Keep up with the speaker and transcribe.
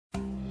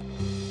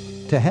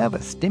To have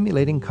a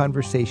stimulating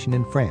conversation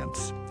in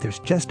France, there's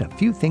just a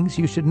few things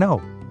you should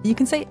know. You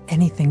can say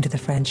anything to the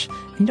French.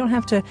 You don't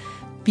have to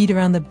beat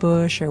around the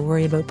bush or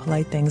worry about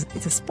polite things.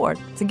 It's a sport.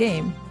 It's a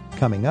game.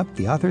 Coming up,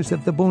 the authors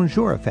of The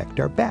Bonjour Effect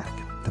are back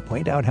to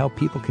point out how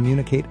people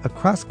communicate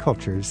across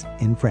cultures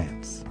in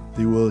France.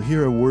 They will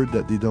hear a word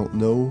that they don't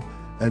know,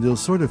 and they'll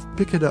sort of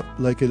pick it up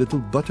like a little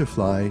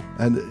butterfly,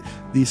 and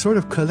they sort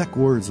of collect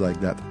words like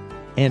that.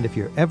 And if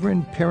you're ever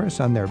in Paris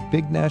on their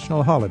big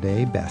national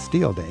holiday,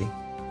 Bastille Day,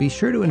 be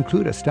sure to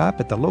include a stop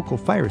at the local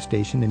fire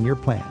station in your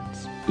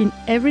plans. In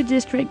every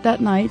district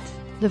that night,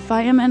 the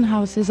fireman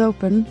house is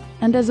open,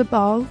 and there's a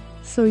ball,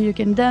 so you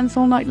can dance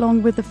all night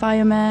long with the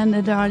fireman,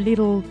 and there are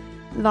little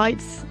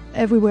lights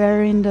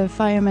everywhere in the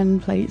fireman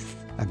place.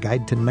 A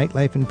guide to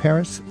nightlife in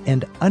Paris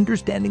and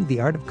understanding the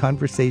art of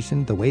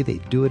conversation the way they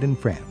do it in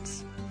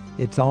France.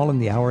 It's all in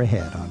the hour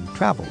ahead on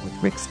Travel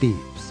with Rick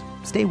Steves.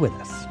 Stay with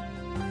us.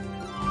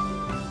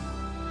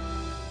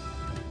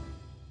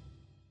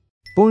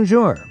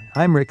 Bonjour,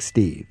 I'm Rick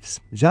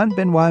Steves.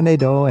 Jean-Benoit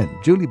Nadeau and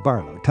Julie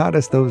Barlow taught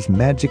us those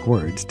magic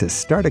words to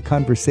start a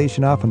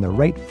conversation off on the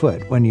right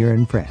foot when you're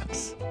in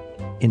France.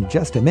 In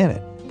just a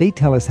minute, they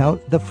tell us how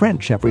the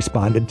French have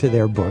responded to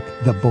their book,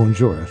 The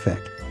Bonjour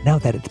Effect, now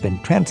that it's been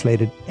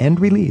translated and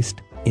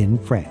released in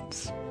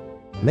France.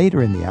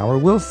 Later in the hour,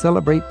 we'll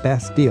celebrate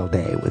Bastille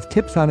Day with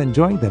tips on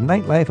enjoying the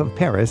nightlife of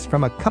Paris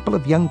from a couple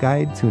of young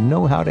guides who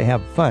know how to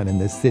have fun in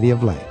this city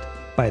of light.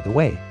 By the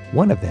way,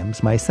 one of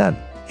them's my son,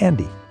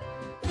 Andy.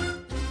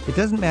 It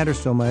doesn't matter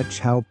so much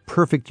how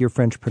perfect your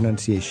French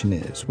pronunciation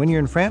is. When you're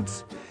in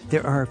France,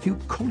 there are a few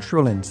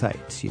cultural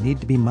insights you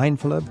need to be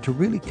mindful of to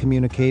really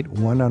communicate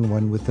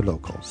one-on-one with the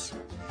locals.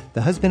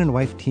 The husband and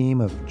wife team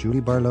of Julie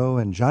Barlow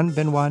and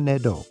Jean-Benoit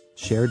Nadeau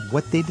shared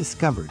what they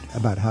discovered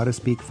about how to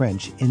speak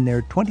French in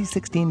their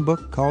 2016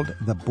 book called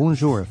The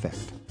Bonjour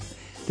Effect.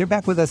 They're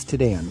back with us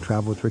today on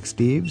Travel with Rick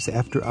Steves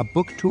after a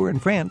book tour in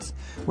France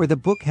where the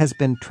book has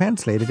been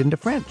translated into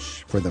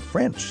French for the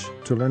French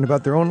to learn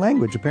about their own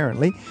language,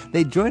 apparently.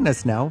 They join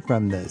us now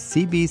from the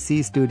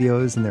CBC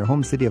studios in their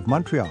home city of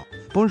Montreal.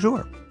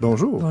 Bonjour.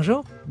 Bonjour.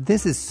 Bonjour.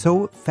 This is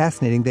so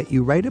fascinating that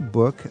you write a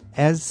book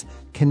as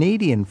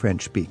Canadian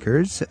French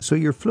speakers, so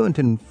you're fluent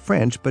in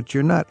French, but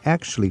you're not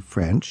actually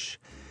French.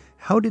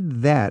 How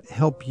did that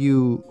help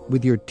you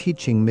with your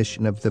teaching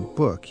mission of the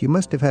book? You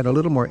must have had a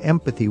little more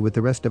empathy with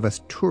the rest of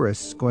us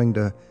tourists going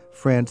to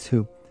France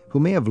who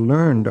may have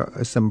learned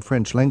some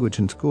French language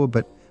in school,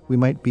 but we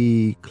might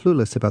be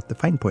clueless about the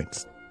fine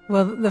points.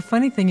 Well, the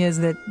funny thing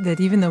is that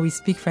even though we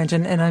speak French,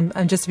 and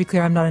I'm just to be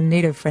clear, I'm not a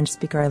native French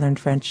speaker. I learned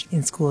French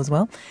in school as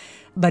well.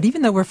 But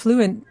even though we're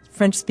fluent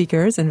French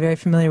speakers and very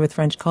familiar with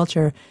French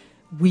culture,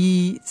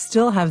 we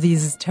still have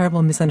these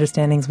terrible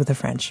misunderstandings with the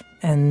French.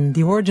 And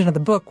the origin of the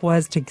book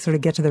was to sort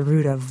of get to the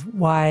root of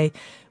why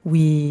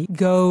we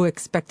go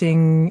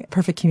expecting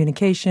perfect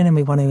communication and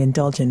we want to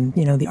indulge in,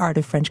 the art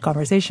of French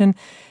conversation.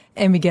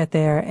 And we get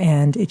there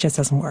and it just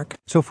doesn't work.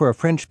 So for a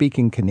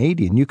French-speaking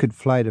Canadian, you could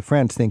fly to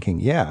France thinking,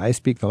 yeah, I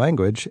speak the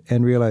language,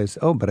 and realize,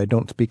 oh, but I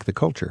don't speak the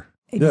culture.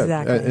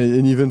 Exactly. Yeah,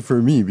 and even for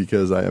me,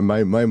 because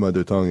my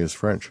mother tongue is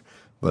French,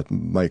 but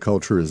my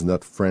culture is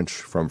not French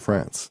from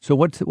France. So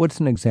what's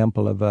an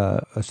example of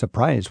a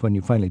surprise when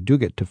you finally do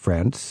get to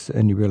France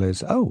and you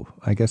realize, oh,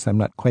 I guess I'm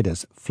not quite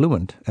as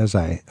fluent as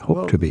I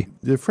hope to be?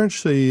 The French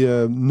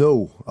say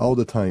no all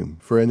the time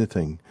for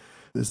anything.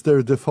 It's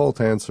their default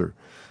answer.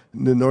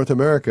 In North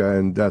America,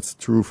 and that's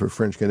true for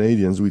French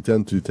Canadians, we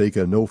tend to take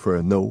a no for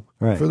a no.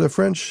 Right. For the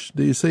French,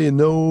 they say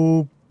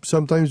no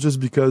sometimes just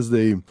because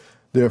they're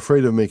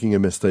afraid of making a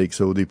mistake,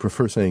 so they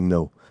prefer saying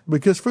no.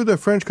 Because for the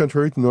French,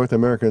 contrary to North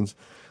Americans,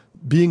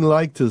 being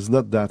liked is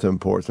not that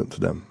important to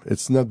them.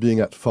 It's not being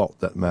at fault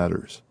that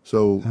matters.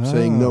 So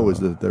saying no is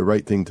the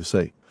right thing to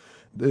say.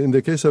 In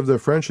the case of the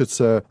French,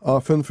 it's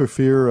often for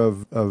fear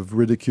of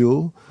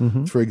ridicule.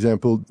 Mm-hmm. For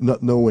example,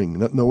 not knowing.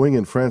 Not knowing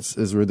in France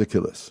is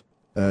ridiculous.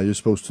 You're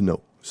supposed to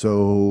know.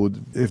 So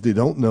if they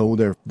don't know,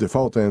 their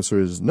default answer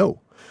is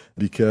no,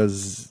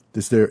 because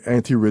it's their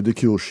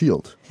anti-ridicule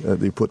shield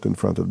they put in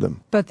front of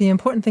them. But the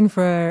important thing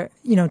for,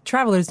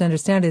 travelers to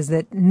understand is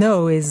that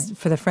no is,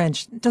 for the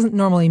French, doesn't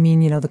normally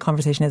mean, the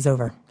conversation is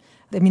over.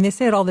 I mean, they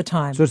say it all the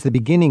time. So it's the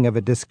beginning of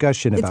a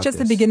discussion about this. It's just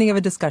the beginning of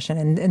a discussion.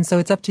 And so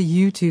it's up to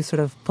you to sort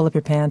of pull up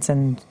your pants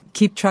and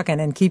keep trucking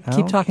and keep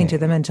talking to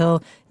them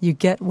until you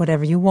get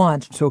whatever you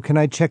want. So can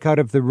I check out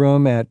of the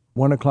room at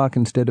 1 o'clock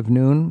instead of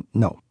noon?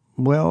 No.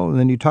 Well,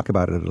 then you talk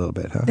about it a little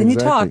bit, huh? Then you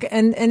talk,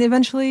 and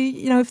eventually,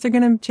 if they're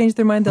going to change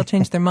their mind, they'll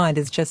change their mind.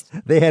 It's just...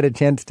 They had a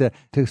chance to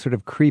sort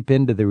of creep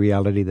into the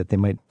reality that they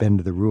might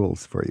bend the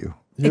rules for you.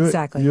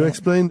 Exactly. You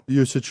explain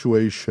your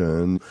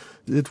situation.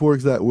 It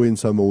works that way in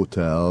some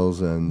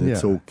hotels, and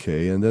it's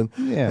okay. And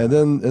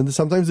then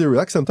sometimes they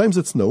relax. Sometimes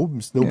it's no.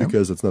 It's no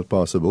because it's not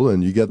possible,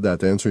 and you get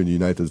that answer in the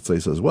United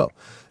States as well.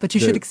 But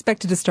you should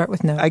expect it to start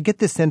with no. I get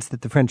the sense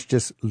that the French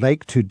just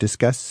like to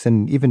discuss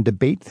and even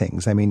debate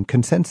things. I mean,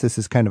 consensus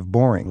is kind of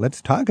boring.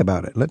 Let's talk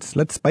about it. Let's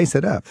spice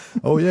it up.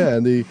 Oh yeah,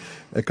 and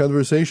a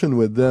conversation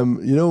with them.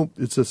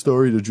 It's a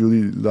story that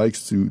Julie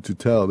likes to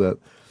tell that.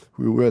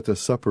 we were at a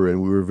supper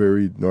and we were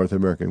very North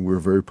American. We were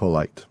very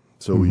polite.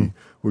 So we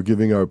were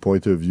giving our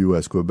point of view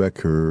as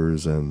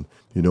Quebecers and,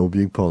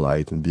 being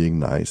polite and being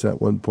nice.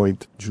 At one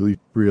point, Julie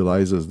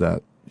realizes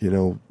that,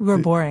 we're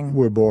boring.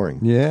 We're boring.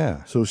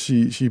 Yeah. So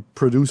she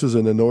produces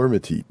an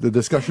enormity. The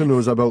discussion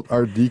was about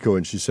Art Deco,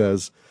 and she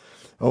says,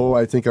 "Oh,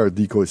 I think Art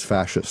Deco is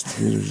fascist."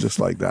 Just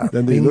like that.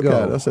 Then they look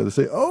at us and they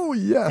say, "Oh,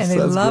 yes, and they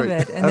that's love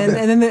great." it.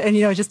 And then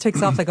it just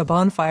takes off like a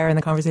bonfire, and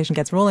the conversation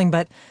gets rolling.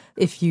 But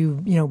if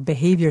you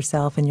behave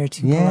yourself and you're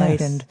too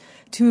polite and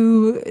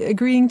too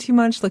agreeing too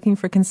much, looking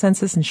for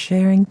consensus and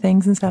sharing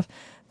things and stuff,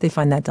 they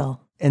find that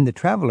dull. And the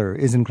traveler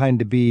is inclined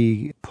to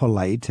be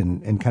polite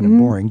and kind of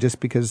boring just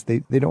because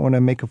they don't want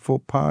to make a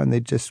faux pas and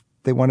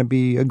they want to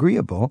be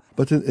agreeable.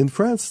 But in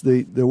France,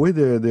 the way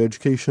the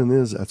education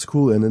is at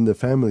school and in the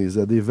family is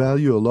that they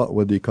value a lot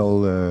what they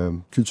call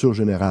culture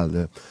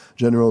générale,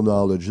 general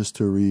knowledge,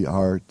 history,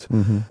 art.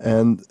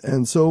 And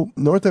so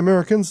North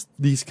Americans,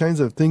 these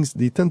kinds of things,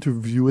 they tend to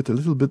view it a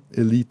little bit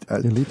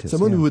elitist.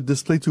 Someone who would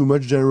display too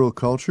much general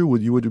culture,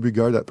 you would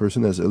regard that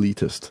person as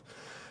elitist.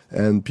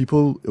 And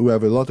people who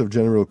have a lot of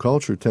general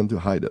culture tend to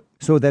hide it.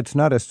 So that's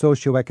not a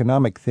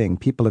socioeconomic thing.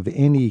 People of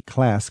any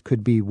class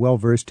could be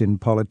well-versed in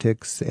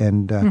politics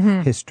and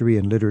history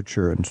and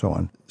literature and so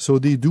on. So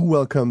they do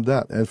welcome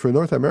that. And for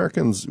North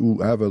Americans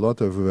who have a lot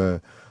of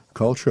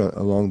culture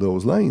along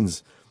those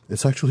lines,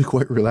 it's actually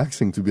quite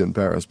relaxing to be in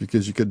Paris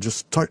because you could just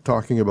start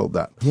talking about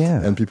that.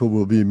 Yeah. And people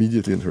will be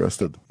immediately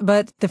interested.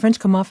 But the French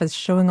come off as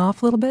showing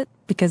off a little bit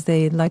because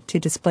they like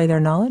to display their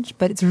knowledge,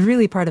 but it's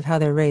really part of how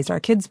they're raised. Our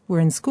kids were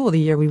in school the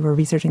year we were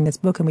researching this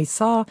book, and we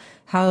saw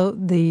how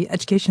the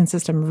education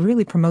system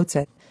really promotes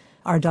it.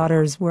 Our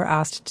daughters were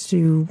asked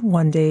to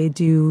one day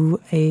do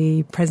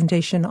a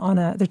presentation on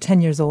they're 10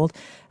 years old,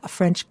 a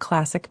French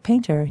classic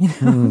painter,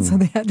 so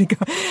they had to go.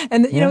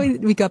 And,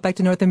 we got back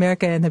to North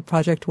America and the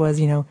project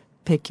was,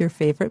 pick your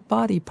favorite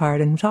body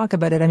part and talk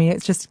about it. I mean,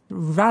 it's just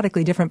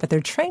radically different, but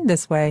they're trained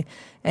this way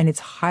and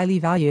it's highly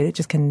valued. It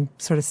just can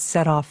sort of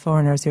set off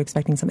foreigners who are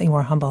expecting something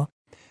more humble.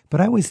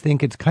 But I always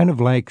think it's kind of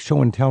like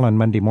show and tell on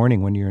Monday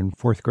morning when you're in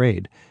fourth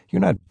grade.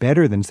 You're not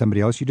better than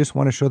somebody else. You just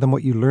want to show them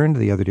what you learned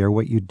the other day or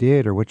what you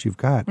did or what you've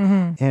got.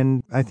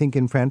 And I think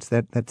in France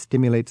that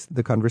stimulates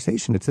the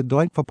conversation. It's a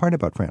delightful part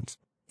about France.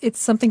 It's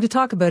something to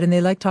talk about, and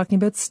they like talking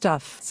about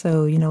stuff.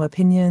 So,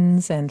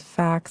 opinions and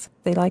facts.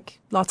 They like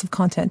lots of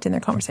content in their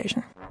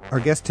conversation. Our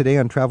guests today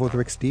on Travel with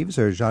Rick Steves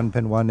are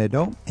Jean-Benoit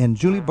Nadeau and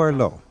Julie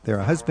Barlow. They're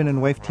a husband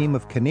and wife team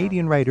of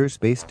Canadian writers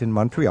based in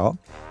Montreal.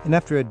 And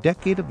after a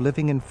decade of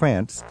living in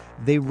France,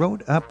 they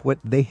wrote up what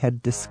they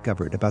had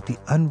discovered about the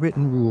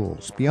unwritten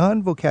rules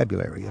beyond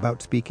vocabulary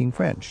about speaking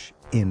French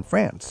in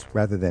France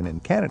rather than in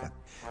Canada.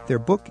 Their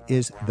book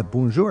is The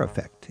Bonjour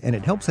Effect, and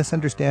it helps us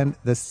understand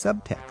the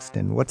subtext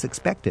and what's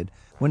expected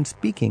when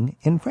speaking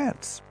in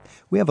France.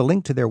 We have a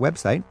link to their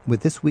website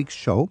with this week's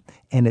show,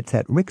 and it's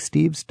at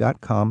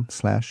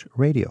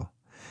ricksteves.com/radio.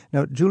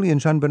 Now, Julie and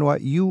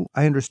Jean-Benoit, you,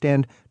 I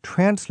understand,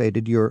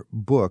 translated your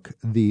book,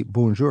 The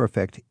Bonjour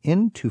Effect,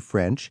 into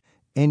French,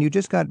 and you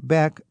just got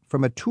back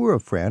from a tour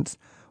of France.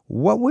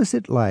 What was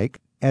it like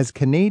as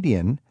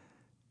Canadian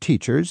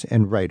teachers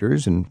and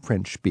writers and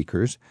French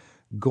speakers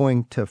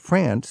going to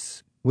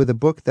France with a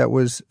book that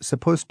was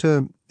supposed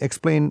to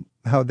explain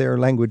how their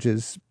language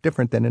is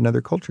different than in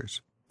other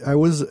cultures? I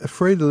was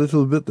afraid a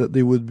little bit that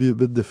they would be a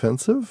bit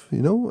defensive,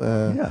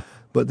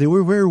 but they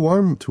were very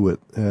warm to it,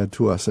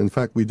 to us. In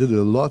fact, we did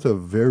a lot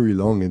of very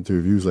long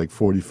interviews, like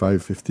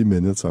 45, 50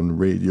 minutes on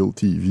radio,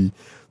 TV,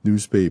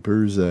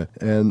 newspapers,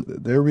 and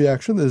their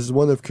reaction is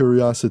one of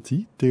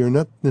curiosity. They are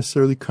not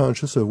necessarily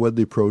conscious of what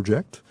they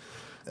project.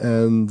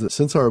 And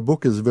since our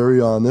book is very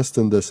honest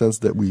in the sense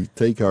that we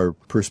take our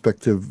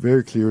perspective,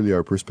 very clearly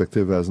our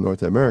perspective as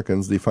North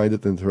Americans, they find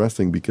it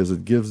interesting because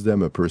it gives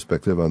them a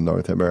perspective on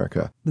North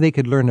America. They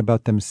could learn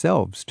about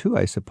themselves too,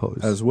 I suppose.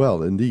 As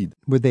well, indeed.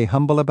 Were they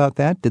humble about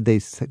that? Did they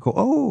go,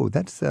 oh,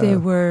 that's... They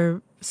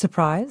were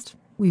surprised.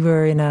 We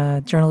were in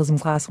a journalism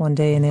class one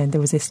day, and then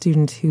there was a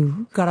student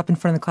who got up in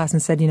front of the class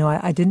and said,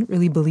 I didn't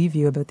really believe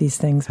you about these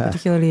things,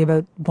 particularly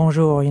about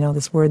bonjour,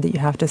 this word that you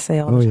have to say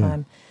all the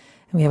time.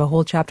 And we have a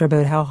whole chapter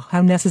about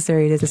how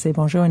necessary it is to say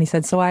bonjour. And he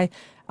said, so I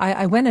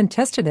went and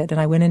tested it, and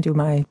I went into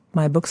my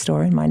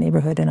bookstore in my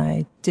neighborhood, and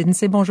I didn't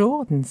say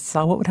bonjour and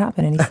saw what would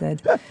happen. And he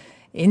said,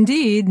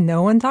 indeed,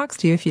 no one talks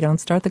to you if you don't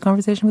start the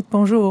conversation with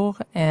bonjour.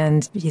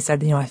 And he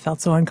said, I felt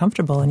so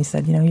uncomfortable. And he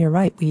said, you're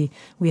right. We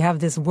have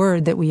this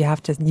word that we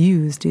have to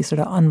use to sort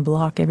of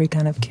unblock every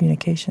kind of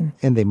communication.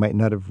 And they might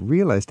not have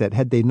realized that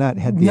had they not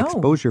had the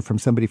exposure from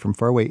somebody from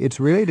far away. It's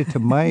related to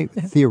my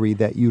theory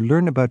that you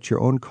learn about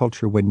your own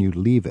culture when you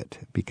leave it,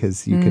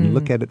 because you can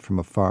look at it from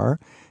afar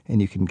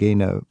and you can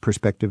gain a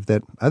perspective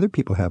that other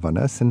people have on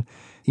us. And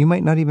you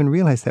might not even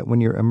realize that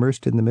when you're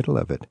immersed in the middle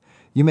of it.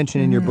 You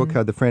mentioned in your book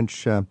how the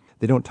French,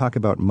 they don't talk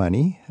about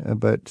money,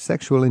 but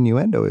sexual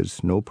innuendo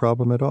is no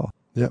problem at all.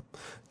 Yeah,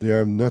 they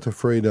are not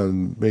afraid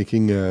of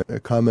making a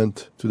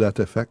comment to that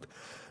effect.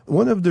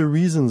 One of the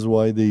reasons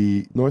why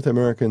the North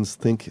Americans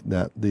think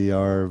that they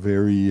are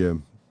very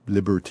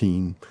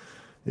libertine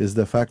is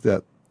the fact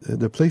that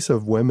the place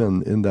of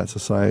women in that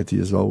society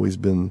has always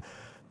been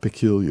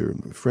peculiar.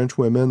 French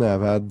women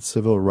have had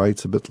civil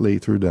rights a bit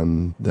later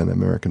than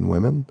American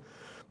women.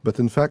 But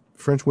in fact,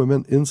 French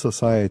women in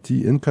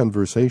society, in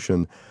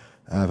conversation,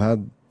 have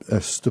had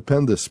a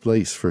stupendous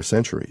place for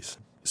centuries.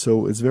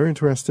 So it's very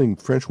interesting.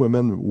 French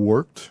women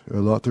worked a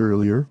lot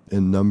earlier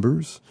in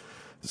numbers.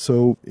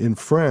 So in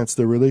France,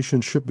 the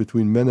relationship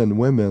between men and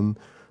women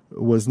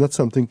was not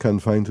something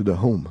confined to the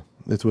home.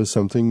 It was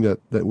something that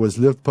was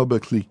lived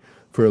publicly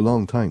for a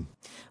long time.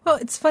 Well,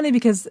 it's funny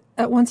because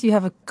at once you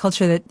have a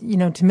culture that,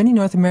 to many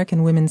North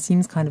American women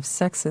seems kind of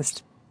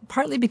sexist,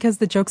 partly because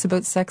the jokes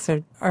about sex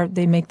are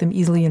they make them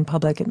easily in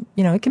public. And,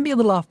 it can be a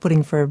little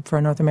off-putting for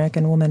a North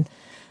American woman.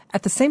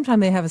 At the same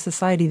time, they have a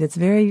society that's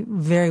very,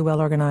 very well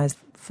organized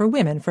for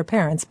women, for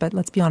parents, but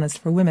let's be honest,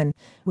 for women,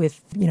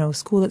 with,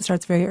 school that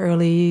starts very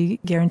early,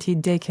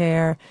 guaranteed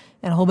daycare,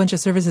 and a whole bunch of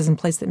services in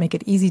place that make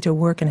it easy to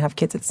work and have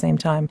kids at the same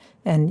time.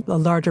 And a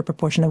larger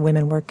proportion of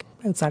women work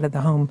outside of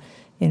the home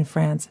in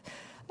France.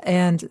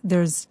 And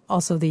there's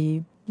also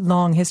the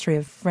long history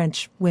of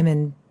French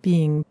women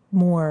being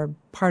more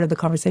part of the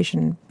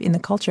conversation in the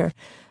culture.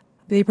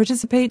 They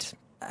participate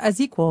as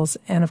equals.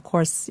 And of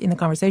course, in the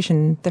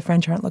conversation, the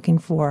French aren't looking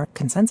for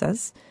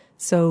consensus.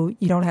 So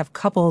you don't have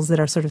couples that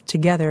are sort of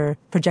together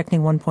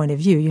projecting one point of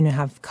view. You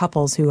have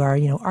couples who are,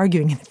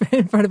 arguing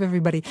in front of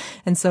everybody.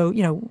 And so,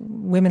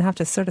 women have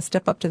to sort of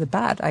step up to the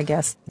bat, I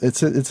guess.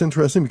 It's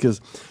interesting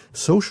because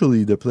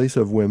socially the place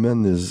of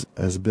women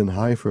has been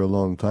high for a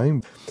long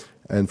time.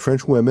 And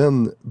French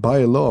women,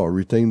 by law,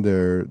 retain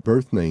their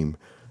birth name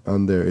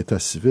on their état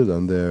civil,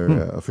 on their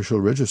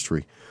official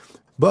registry.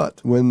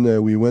 But when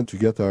we went to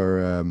get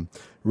our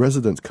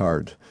resident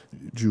card,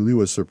 Julie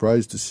was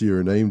surprised to see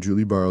her name,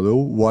 Julie Barlow,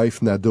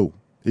 wife Nadeau,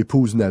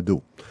 épouse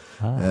Nadeau.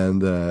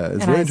 And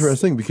it's very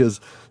interesting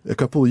because a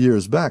couple of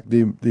years back,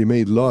 they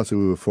made law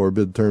to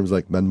forbid terms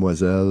like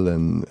mademoiselle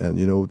and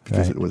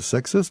because it was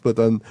sexist. But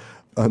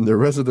on the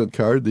resident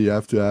card, they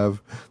have to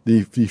have,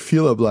 they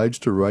feel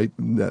obliged to write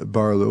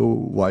Barlow,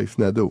 wife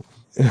Nadeau.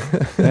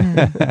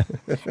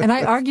 And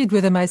I argued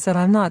with him. I said,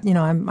 I'm not,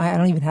 I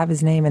don't even have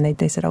his name. And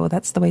they said, oh, well,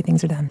 that's the way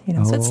things are done.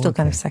 So it's still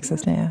kind of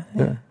sexist. Yeah,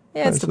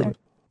 it's still there.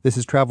 This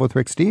is Travel with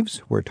Rick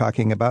Steves. We're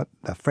talking about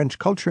the French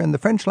culture and the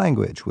French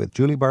language with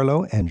Julie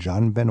Barlow and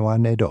Jean-Benoit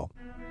Nadeau.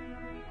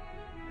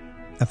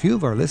 A few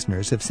of our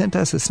listeners have sent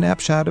us a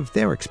snapshot of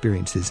their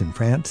experiences in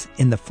France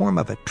in the form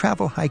of a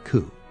travel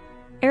haiku.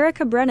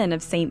 Erica Brennan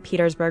of St.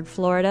 Petersburg,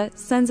 Florida,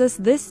 sends us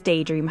this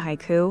daydream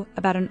haiku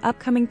about an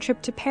upcoming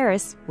trip to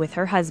Paris with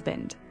her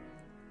husband.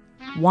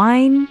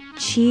 Wine,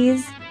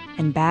 cheese,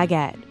 and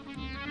baguette.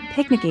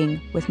 Picnicking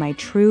with my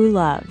true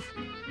love.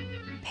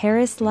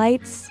 Paris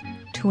lights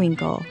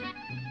twinkle.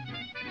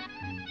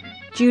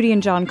 Judy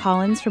and John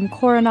Collins from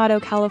Coronado,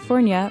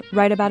 California,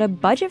 write about a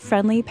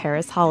budget-friendly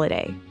Paris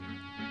holiday.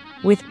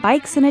 With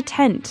bikes and a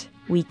tent,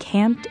 we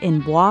camped in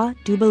Bois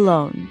du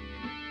Boulogne.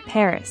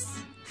 Paris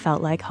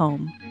felt like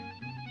home.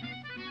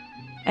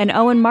 And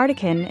Owen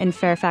Mardikin in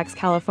Fairfax,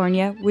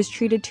 California, was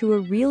treated to a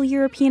real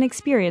European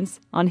experience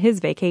on his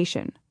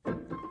vacation.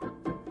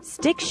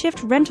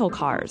 Stick-shift rental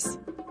cars.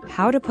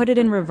 How to put it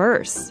in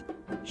reverse.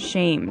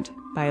 Shamed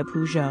by a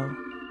Peugeot.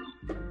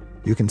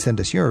 You can send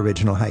us your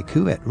original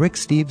haiku at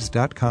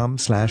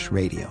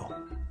ricksteves.com/radio.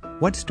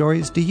 What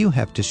stories do you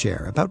have to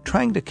share about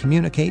trying to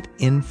communicate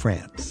in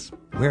France?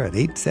 We're at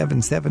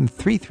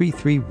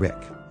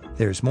 877-333-RICK.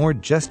 There's more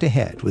just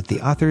ahead with the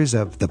authors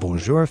of The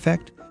Bonjour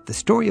Effect, The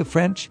Story of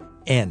French,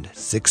 and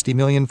 60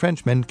 Million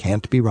Frenchmen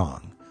Can't Be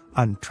Wrong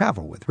on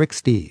Travel with Rick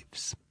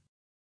Steves.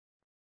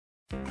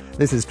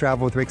 This is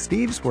Travel with Rick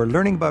Steves. We're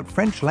learning about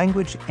French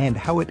language and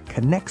how it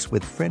connects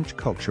with French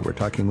culture. We're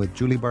talking with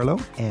Julie Barlow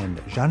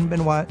and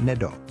Jean-Benoit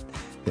Nadeau.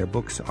 Their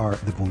books are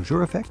The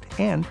Bonjour Effect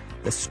and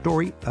The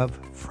Story of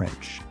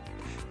French.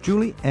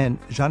 Julie and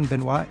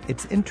Jean-Benoit,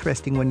 it's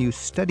interesting when you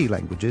study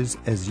languages,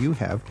 as you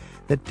have,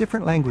 that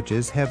different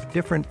languages have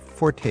different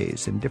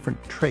fortes and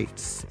different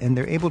traits, and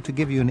they're able to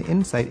give you an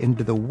insight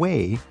into the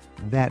way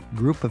that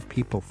group of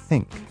people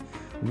think.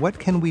 What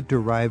can we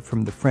derive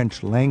from the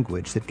French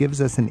language that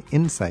gives us an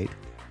insight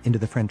into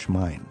the French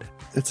mind?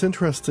 It's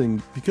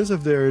interesting. Because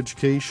of their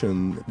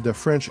education, the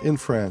French in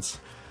France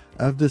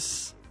have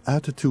this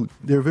attitude.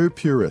 They're very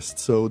purist,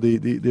 so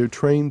they're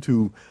trained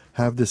to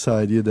have this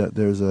idea that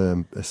there's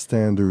a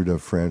standard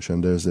of French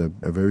and there's a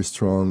very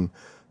strong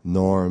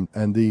norm.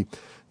 And they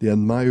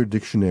admire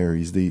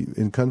dictionaries.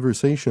 In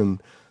conversation,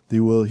 they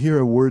will hear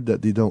a word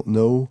that they don't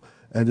know,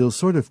 and they'll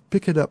sort of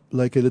pick it up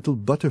like a little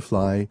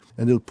butterfly,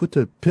 and they'll put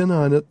a pin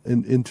on it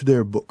into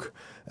their book.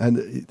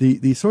 And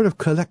they sort of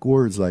collect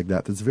words like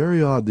that. It's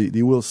very odd.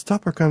 They will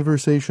stop a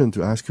conversation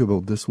to ask you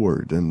about this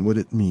word and what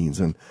it means.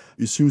 And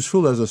it's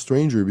useful as a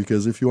stranger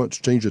because if you want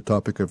to change the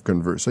topic of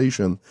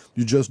conversation,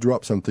 you just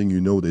drop something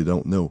you know they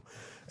don't know,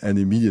 and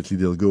immediately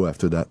they'll go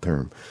after that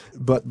term.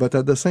 But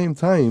at the same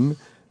time,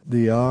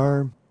 they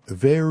are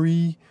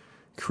very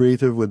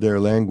creative with their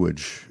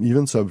language,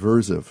 even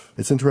subversive.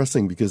 It's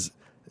interesting because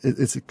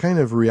it's a kind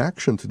of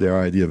reaction to their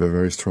idea of a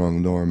very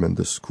strong norm in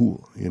the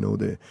school. You know,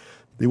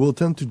 they they will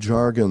tend to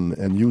jargon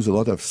and use a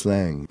lot of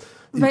slang.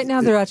 Right now,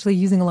 they're actually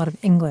using a lot of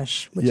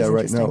English, which is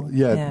right interesting.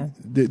 now,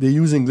 they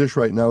use English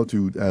right now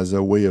as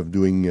a way of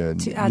doing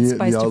to add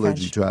spice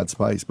to add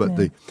spice. But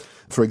they,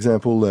 for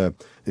example,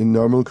 in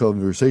normal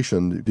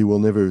conversation, they will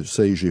never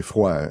say "j'ai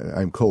froid,"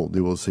 I'm cold.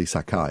 They will say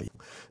 "ça caille."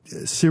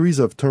 A series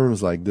of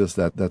terms like this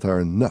that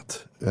are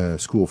not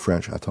school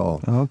French at all.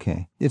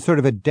 Okay. It's sort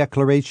of a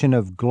declaration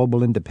of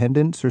global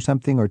independence or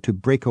something, or to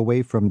break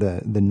away from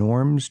the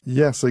norms.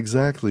 Yes,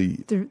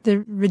 exactly.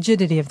 The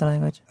rigidity of the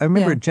language. I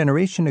remember a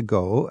generation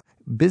ago,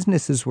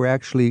 businesses were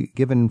actually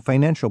given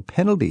financial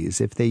penalties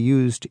if they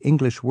used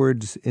English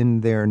words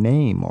in their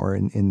name or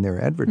in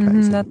their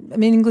advertising.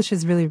 English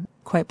is really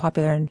quite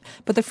popular,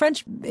 but the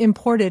French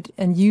import it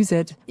and use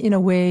it in a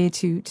way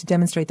to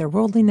demonstrate their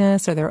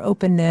worldliness or their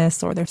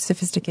openness or their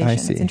sophistication. I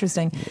see. It's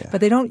interesting. Yeah. But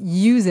they don't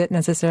use it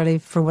necessarily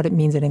for what it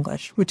means in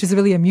English, which is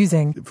really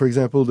amusing. For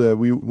example,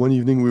 one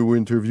evening we were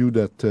interviewed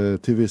at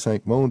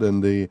TV5 Monde,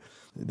 and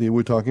they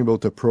were talking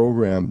about a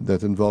program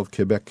that involved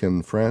Quebec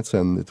and France,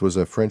 and it was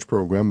a French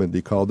program, and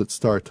they called it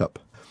Startup.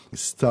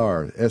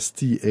 Star,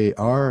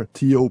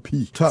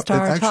 S-T-A-R-T-O-P. Top.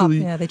 Actually,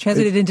 they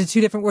translated it into two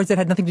different words that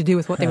had nothing to do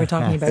with what they were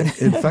talking about.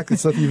 In fact,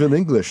 it's not even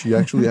English. You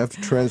actually have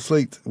to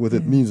translate what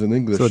it means in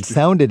English. So it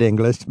sounded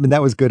English, but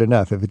that was good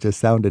enough if it just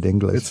sounded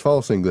English. It's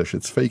false English.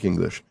 It's fake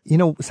English. You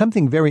know,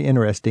 something very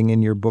interesting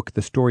in your book,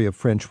 The Story of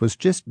French, was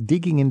just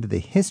digging into the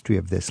history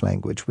of this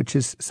language, which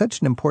is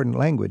such an important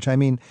language. I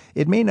mean,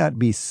 it may not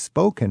be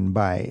spoken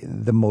by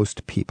the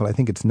most people. I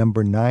think it's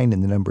number 9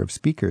 in the number of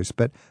speakers.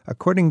 But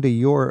according to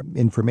your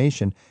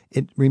information,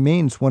 it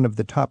remains one of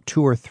the top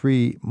 2 or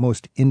 3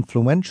 most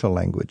influential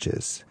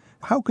languages.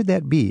 How could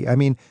that be? I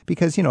mean,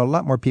 because, a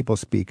lot more people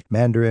speak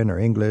Mandarin or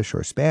English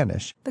or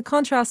Spanish. The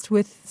contrast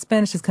with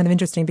Spanish is kind of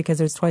interesting because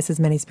there's twice as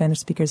many Spanish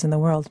speakers in the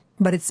world.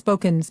 But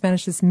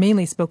Spanish is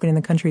mainly spoken in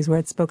the countries where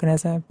it's spoken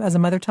as a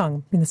mother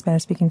tongue, in the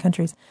Spanish-speaking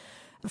countries.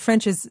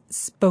 French is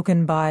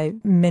spoken by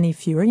many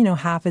fewer,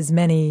 half as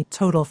many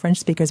total French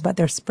speakers, but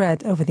they're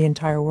spread over the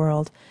entire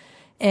world.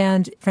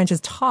 And French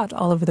is taught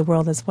all over the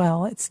world as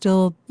well. It's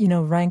still,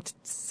 ranked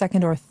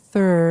 2nd or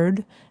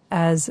 3rd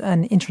as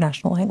an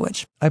international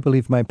language. I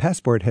believe my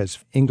passport has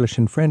English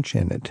and French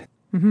in it.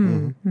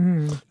 Mm-hmm.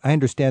 Mm-hmm. I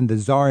understand the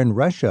Tsar in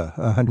Russia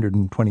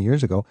 120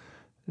 years ago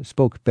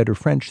spoke better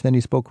French than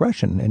he spoke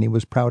Russian, and he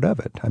was proud of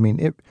it. I mean,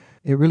 it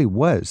really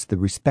was the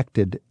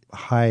respected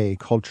high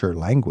culture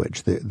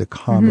language, the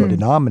common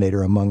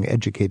denominator among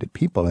educated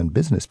people and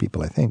business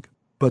people, I think.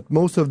 But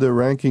most of the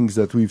rankings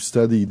that we've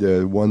studied,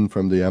 one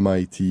from the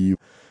MIT,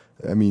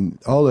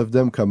 all of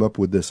them come up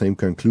with the same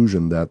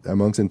conclusion that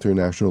amongst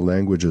international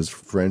languages,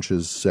 French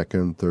is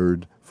 2nd,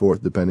 3rd,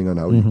 4th, depending on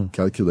how you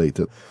calculate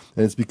it.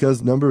 And it's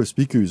because number of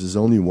speakers is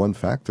only one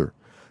factor.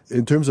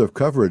 In terms of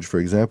coverage, for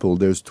example,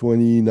 there's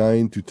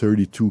 29 to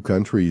 32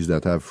 countries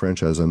that have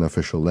French as an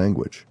official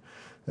language.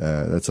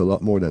 That's a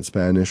lot more than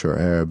Spanish or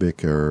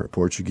Arabic or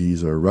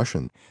Portuguese or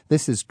Russian.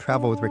 This is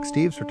Travel with Rick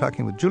Steves. We're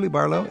talking with Julie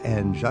Barlow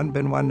and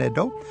Jean-Benoit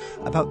Nadeau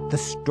about the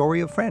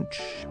story of French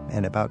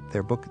and about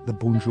their book, The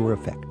Bonjour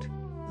Effect.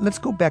 Let's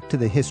go back to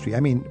the history.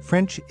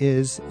 French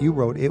is, you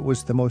wrote, it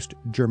was the most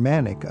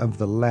Germanic of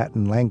the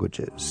Latin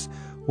languages.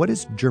 What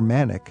is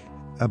Germanic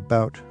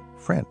about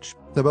French?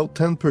 About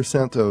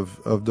 10%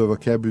 of the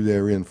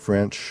vocabulary in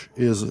French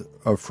is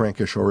of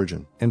Frankish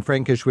origin. And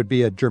Frankish would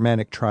be a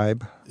Germanic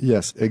tribe?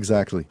 Yes,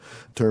 exactly.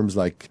 Terms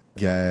like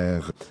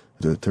guerre,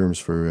 the terms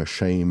for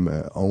shame,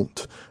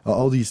 honte,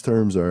 all these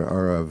terms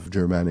are of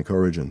Germanic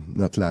origin,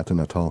 not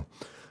Latin at all.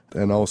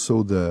 And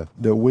also the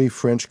way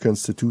French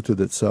constituted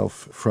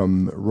itself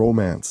from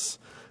Romance.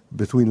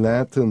 Between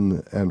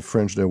Latin and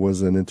French, there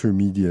was an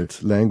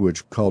intermediate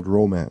language called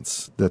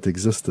Romance that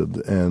existed,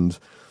 and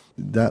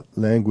that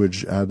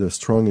language had a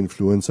strong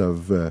influence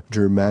of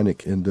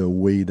Germanic in the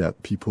way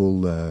that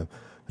people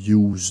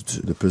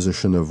used the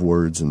position of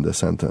words in the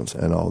sentence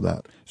and all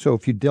that. So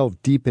if you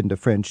delve deep into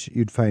French,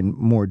 you'd find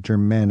more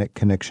Germanic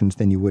connections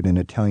than you would in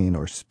Italian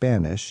or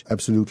Spanish.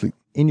 Absolutely.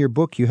 In your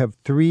book, you have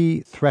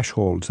 3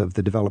 thresholds of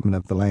the development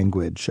of the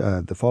language,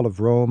 the fall of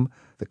Rome,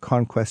 the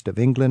conquest of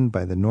England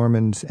by the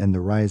Normans, and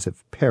the rise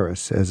of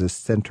Paris as a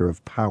center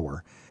of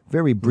power.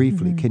 Very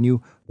briefly, can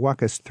you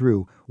walk us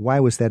through why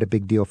was that a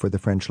big deal for the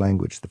French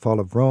language? The fall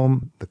of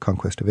Rome, the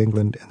conquest of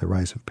England, and the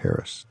rise of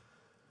Paris.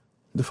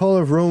 The fall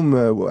of Rome,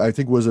 I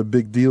think, was a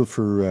big deal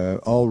for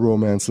all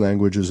Romance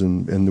languages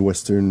in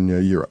Western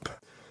Europe.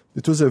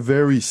 It was a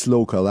very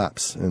slow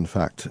collapse, in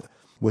fact.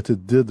 What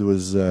it did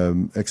was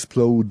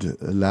explode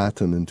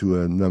Latin into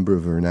a number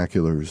of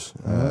vernaculars.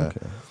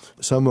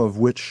 Some of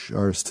which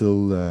are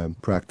still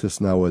practiced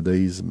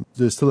nowadays.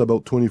 There's still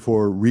about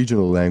 24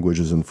 regional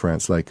languages in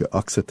France, like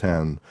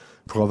Occitan.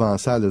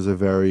 Provençal is a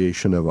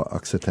variation of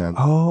Occitan.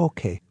 Oh,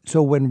 okay.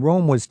 So when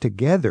Rome was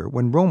together,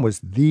 when Rome was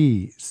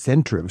the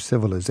center of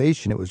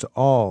civilization, it was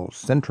all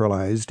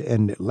centralized,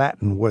 and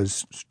Latin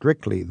was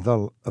strictly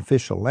the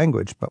official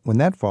language. But when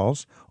that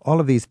falls,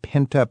 all of these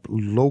pent-up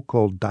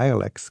local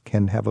dialects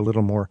can have a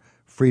little more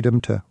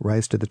freedom to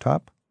rise to the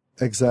top?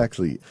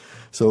 Exactly.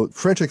 So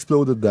French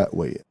exploded that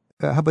way.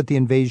 How about the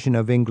invasion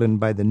of England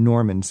by the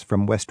Normans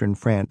from western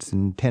France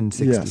in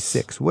 1066?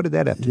 Yes. What did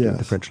that have to do with the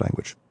Yes. French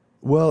language?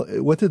 Well,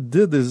 what it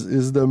did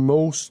is the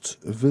most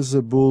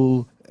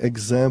visible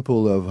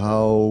example of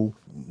how,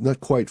 not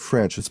quite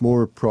French, it's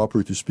more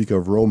proper to speak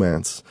of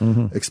Romance,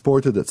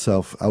 exported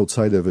itself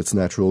outside of its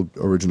natural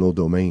original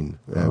domain,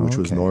 which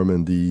was okay.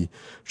 Normandy,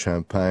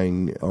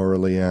 Champagne,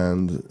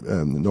 Orléans,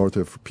 north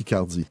of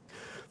Picardy.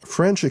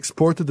 French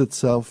exported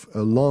itself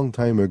a long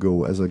time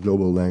ago as a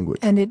global language.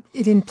 And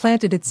it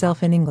implanted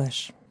itself in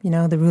English. You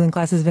know, the ruling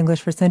classes of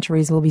English for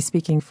centuries will be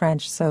speaking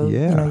French. So,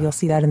 Yeah. you'll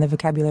see that in the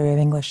vocabulary of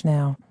English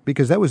now.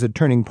 Because that was a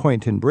turning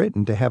point in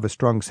Britain to have a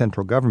strong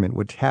central government,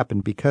 which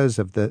happened because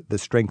of the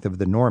strength of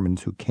the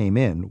Normans who came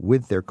in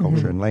with their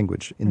culture and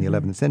language in the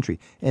 11th century.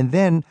 And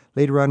then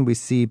later on we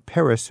see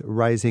Paris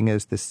rising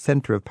as the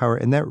center of power,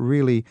 and that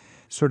really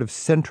sort of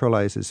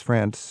centralizes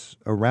France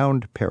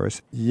around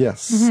Paris.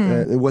 Yes.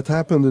 What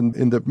happened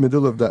in the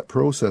middle of that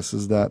process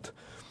is that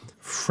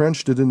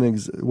French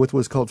didn't what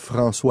was called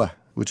François,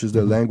 which is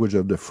the language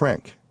of the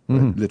Frank.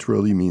 Right?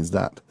 Literally means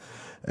that.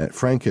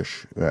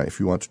 Frankish, if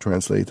you want to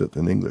translate it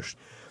in English.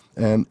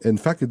 And in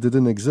fact, it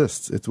didn't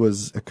exist. It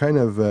was a kind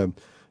of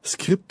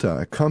scripta,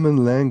 a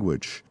common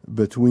language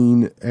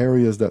between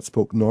areas that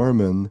spoke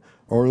Norman,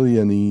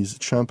 Orleanese,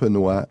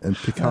 Champenois, and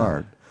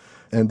Picard.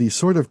 And they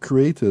sort of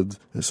created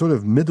a sort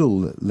of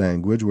middle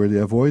language where they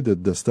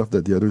avoided the stuff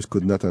that the others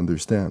could not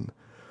understand.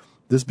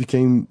 This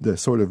became the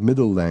sort of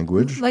middle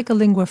language. Like a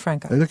lingua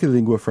franca. Like a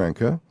lingua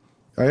franca.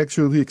 I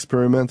actually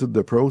experimented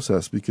the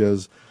process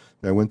because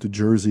I went to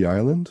Jersey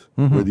Island,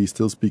 where they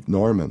still speak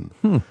Norman.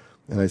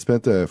 And I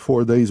spent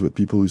 4 days with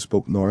people who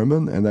spoke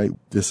Norman, and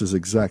this is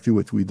exactly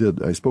what we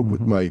did. I spoke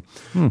with my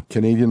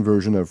Canadian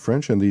version of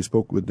French, and they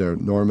spoke with their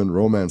Norman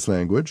Romance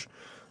language.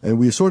 And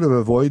we sort of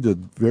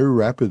avoided very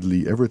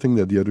rapidly everything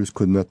that the others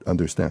could not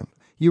understand.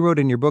 You wrote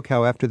in your book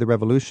how after the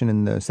revolution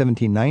in the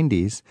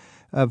 1790s,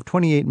 of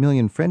 28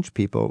 million French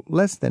people,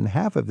 less than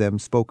half of them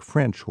spoke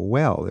French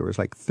well. There was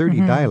like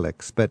 30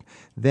 dialects. But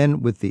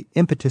then with the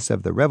impetus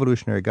of the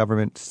revolutionary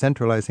government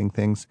centralizing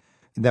things,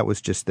 that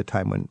was just the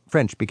time when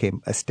French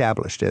became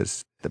established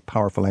as the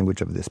powerful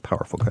language of this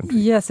powerful country.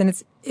 Yes, and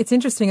it's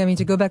interesting. I mean,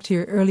 to go back to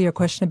your earlier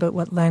question about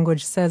what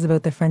language says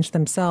about the French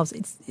themselves,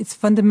 it's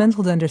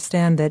fundamental to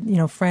understand that,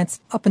 France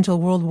up until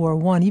World War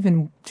I,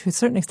 even to a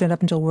certain extent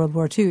up until World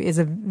War II, is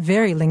a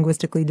very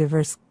linguistically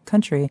diverse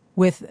country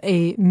with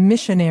a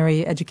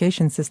missionary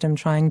education system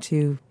trying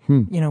to,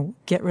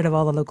 get rid of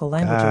all the local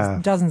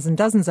languages, dozens and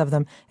dozens of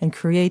them, and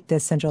create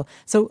this central.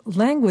 So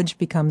language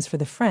becomes, for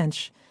the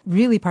French,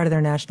 really part of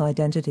their national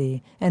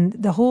identity. And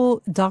the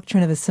whole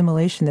doctrine of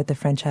assimilation that the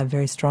French have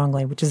very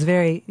strongly, which is a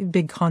very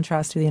big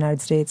contrast to the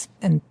United States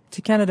and to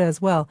Canada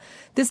as well.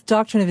 This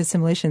doctrine of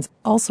assimilation is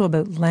also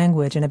about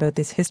language and about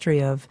this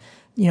history of,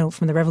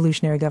 from the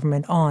revolutionary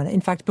government on.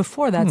 In fact,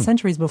 before that,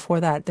 centuries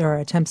before that, there are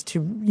attempts to,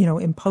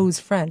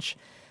 impose French.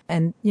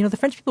 And, the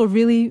French people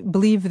really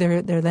believe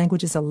their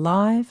language is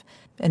alive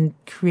and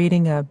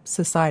creating a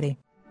society.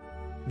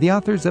 The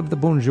authors of The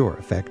Bonjour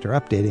Effect are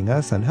updating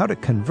us on how to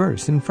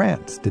converse in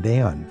France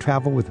today on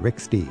Travel with Rick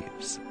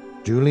Steves.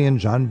 Julie and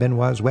Jean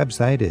Benoit's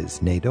website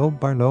is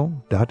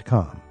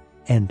nadeaubarlot.com,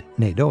 and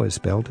Nadeau is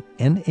spelled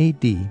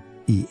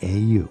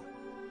Nadeau.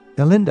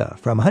 Linda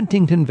from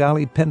Huntington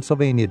Valley,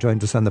 Pennsylvania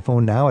joins us on the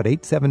phone now at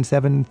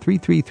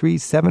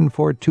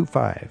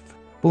 877-333-7425.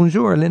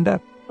 Bonjour, Linda.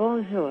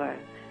 Bonjour.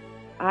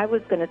 I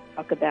was going to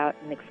talk about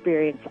an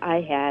experience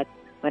I had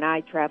when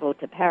I traveled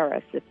to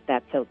Paris, if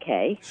that's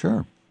okay.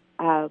 Sure.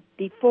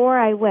 Before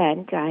I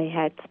went, I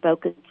had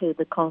spoken to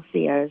the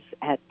concierge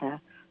at the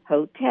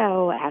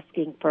hotel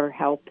asking for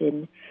help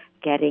in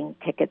getting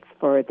tickets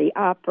for the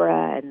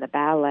opera and the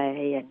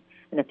ballet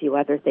and a few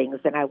other things.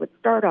 And I would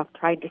start off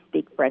trying to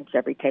speak French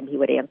every time he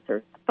would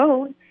answer the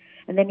phone.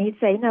 And then he'd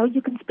say, no,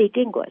 you can speak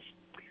English.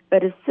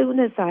 But as soon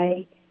as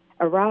I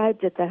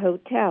arrived at the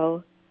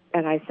hotel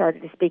and I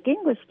started to speak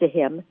English to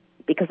him,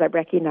 because I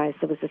recognized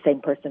it was the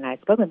same person I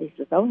had spoken to, he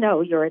says, oh,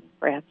 no, you're in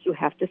France. You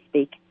have to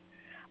speak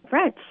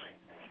French.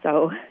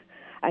 So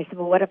I said,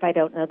 well, what if I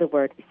don't know the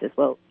word? He says,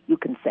 well, you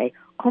can say,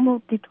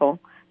 comment dit-on,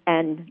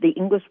 and the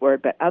English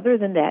word, but other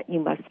than that, you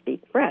must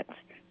speak French.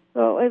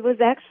 So it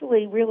was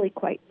actually really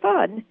quite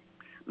fun.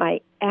 My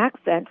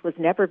accent was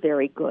never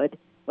very good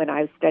when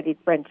I studied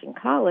French in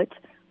college,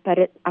 but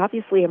it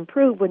obviously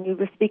improved when you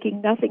were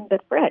speaking nothing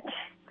but French.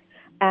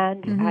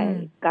 And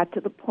I got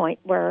to the point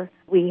where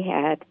we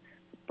had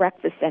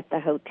breakfast at the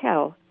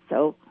hotel,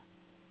 so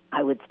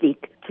I would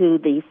speak to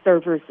the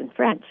servers in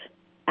French.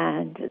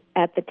 And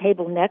at the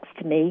table next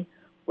to me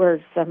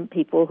were some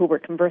people who were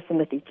conversing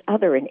with each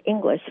other in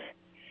English,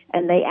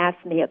 and they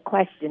asked me a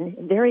question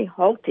in very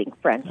halting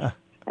French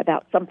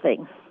about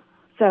something.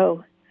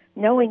 So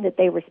knowing that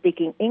they were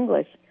speaking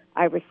English,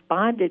 I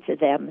responded to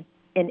them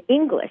in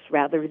English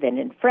rather than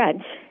in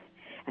French,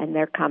 and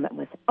their comment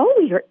was,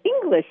 oh, your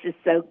English is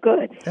so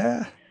good.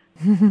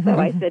 So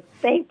I said,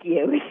 thank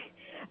you.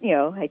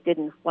 I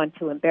didn't want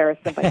to embarrass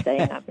them by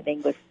saying I'm an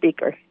English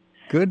speaker.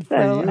 Good for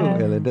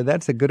you, Linda.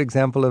 That's a good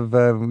example of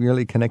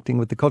really connecting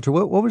with the culture.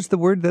 What was the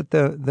word that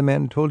the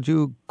man told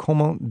you?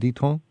 Comment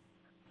dit-on?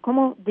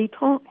 Comment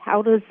dit-on?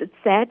 How does it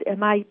said?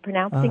 Am I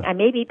pronouncing? I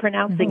may be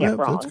pronouncing it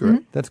wrong. That's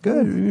correct. That's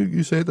good.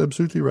 You say it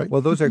absolutely right.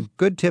 Well, those are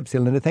good tips,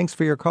 Linda. Thanks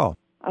for your call.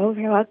 Oh,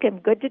 you're welcome.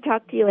 Good to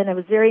talk to you, and it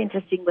was very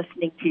interesting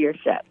listening to your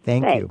show.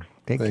 Thank Thanks. you.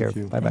 Take care.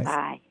 You. Bye-bye.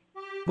 Bye.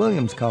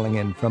 William's calling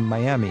in from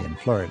Miami in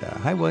Florida.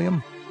 Hi,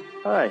 William.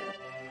 Hi.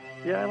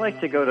 Yeah, I like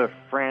to go to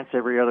France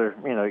every other,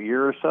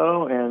 year or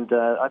so, and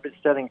I've been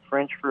studying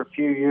French for a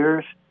few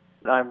years.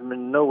 I'm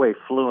in no way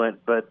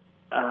fluent, but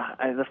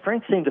the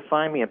French seem to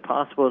find me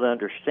impossible to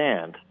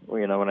understand.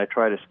 When I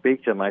try to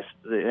speak to them.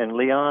 In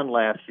Lyon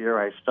last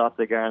year, I stopped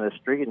the guy on the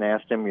street and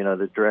asked him,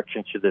 the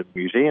direction to the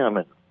museum,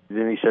 and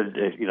then he said,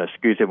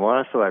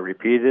 excusez-moi, so I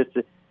repeated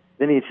it.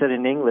 Then he said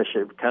in English,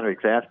 it kind of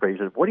exasperated.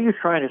 He said, "What are you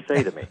trying to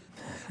say to me?"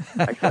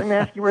 I said, "I'm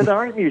asking where the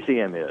art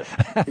museum is."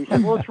 He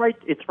said, "Well,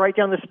 it's right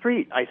down the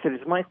street." I said, "Is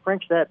my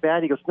French that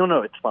bad?" He goes,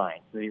 No, it's fine."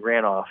 And he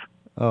ran off.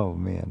 Oh,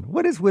 man.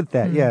 What is with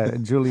that? Yeah,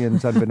 Julian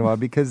Jean-Benoit,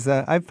 because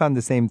I've found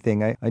the same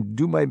thing. I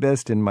do my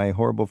best in my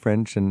horrible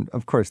French, and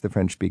of course the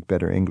French speak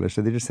better English,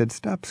 so they just said,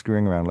 stop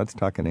screwing around, let's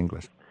talk in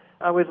English.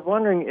 I was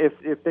wondering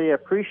if they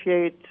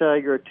appreciate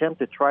your attempt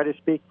to try to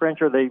speak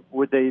French, or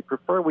would they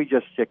prefer we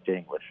just stick to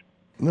English?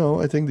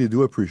 No, I think they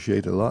do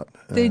appreciate a lot.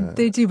 They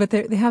do, but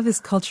they have this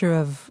culture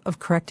of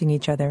correcting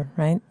each other,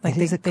 right? Like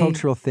it's a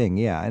cultural thing,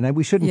 yeah. And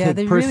we shouldn't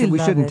take really we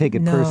shouldn't take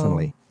it No.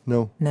 personally.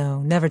 No,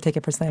 never take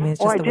it personally. I mean, it's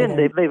just I the way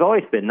didn't. They've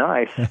always been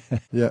nice.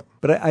 yeah.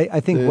 But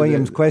I think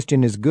William's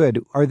question is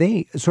good. Are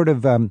they sort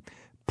of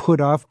put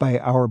off by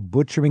our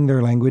butchering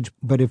their language,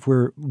 but if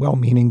we're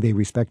well-meaning, they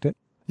respect it?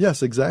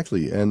 Yes,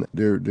 exactly. And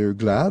they're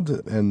glad,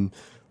 and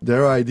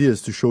their idea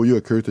is to show you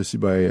a courtesy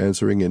by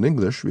answering in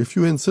English. If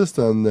you insist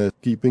on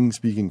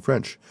speaking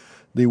French,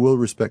 they will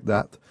respect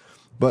that.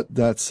 But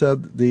that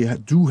said, they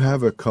do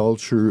have a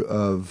culture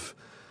of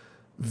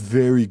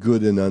very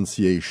good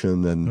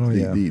enunciation,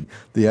 and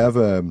they have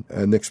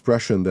an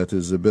expression that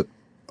is a bit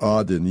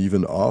odd and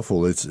even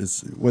awful.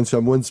 It's when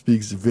someone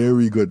speaks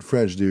very good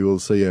French, they will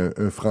say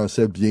un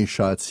français bien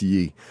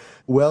châtié,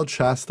 well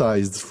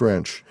chastised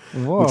French.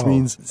 Whoa. Which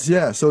means,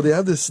 so they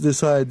have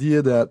this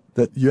idea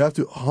that you have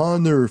to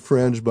honor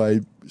French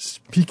by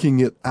speaking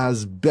it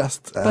as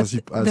best as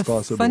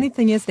possible. The funny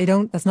thing is,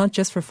 that's not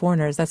just for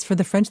foreigners, that's for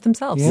the French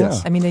themselves. Yeah.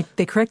 I mean,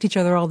 they correct each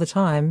other all the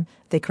time.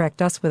 They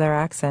correct us with our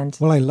accent.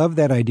 Well, I love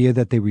that idea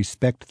that they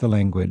respect the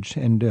language.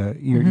 And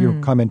your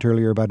comment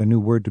earlier about a new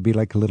word to be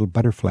like a little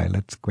butterfly.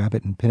 Let's grab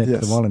it and pin it to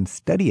the wall and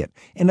study it.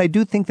 And I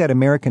do think that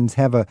Americans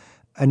have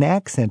an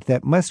accent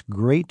that must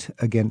grate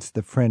against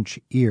the French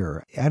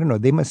ear. I don't know,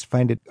 they must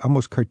find it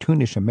almost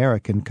cartoonish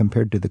American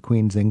compared to the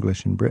Queen's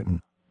English in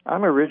Britain.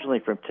 I'm originally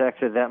from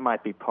Texas. That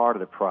might be part of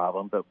the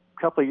problem. But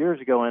a couple of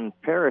years ago in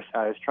Paris,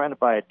 I was trying to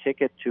buy a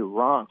ticket to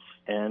Reims,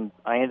 and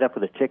I ended up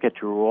with a ticket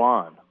to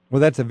Rouen. Well,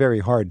 that's a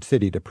very hard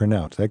city to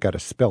pronounce. I got to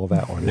spell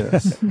that one.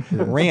 Yes.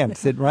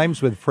 Rance. It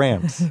rhymes with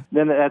France.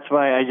 Then that's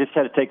why I just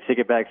had to take the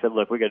ticket back and said,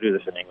 look, we got to do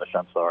this in English.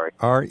 I'm sorry.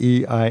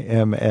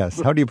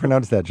 Reims. How do you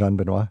pronounce that,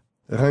 Jean-Benoit?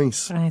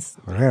 Reims. Nice.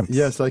 Reims.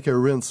 Yes, like a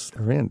rinse.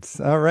 Rinse.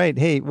 All right.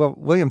 Hey, well,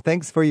 William,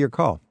 thanks for your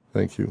call.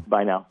 Thank you.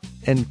 Bye now.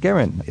 And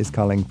Karen is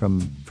calling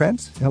from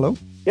France. Hello.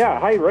 Yeah,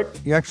 hi, Rick.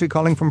 You're actually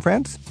calling from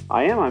France?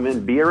 I am. I'm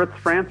in Biarritz,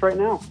 France right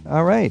now.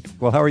 All right.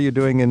 Well, how are you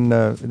doing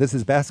this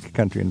is Basque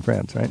country in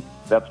France, right?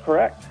 That's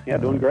correct. Yeah,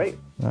 doing great.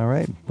 All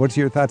right. What's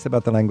your thoughts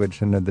about the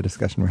language and the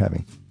discussion we're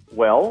having?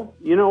 Well,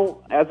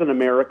 as an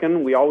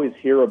American, we always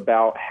hear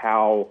about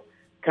how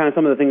kind of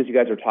some of the things you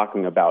guys are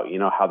talking about,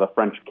 how the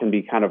French can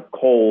be kind of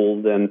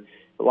cold, and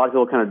a lot of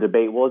people kind of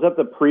debate, well, is that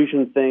the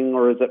Parisian thing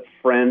or is it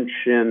French?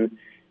 And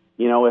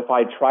if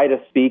I try to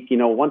speak,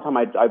 one time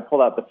I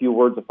pulled out the few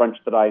words of French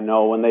that I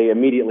know, and they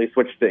immediately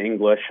switched to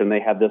English, and they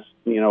had this,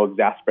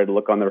 exasperated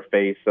look on their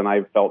face, and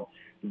I felt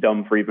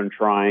dumb for even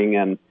trying.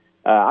 And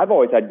I've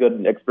always had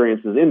good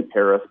experiences in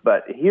Paris,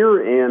 but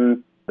here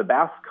in the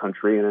Basque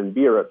Country and in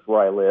Biarritz, where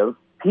I live,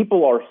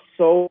 people are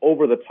so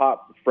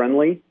over-the-top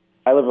friendly.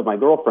 I live with my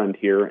girlfriend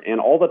here,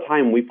 and all the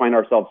time we find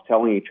ourselves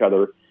telling each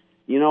other,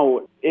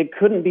 it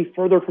couldn't be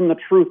further from the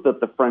truth that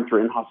the French are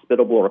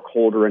inhospitable or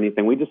cold or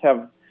anything. We just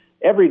have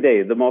every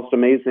day the most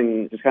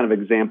amazing just kind of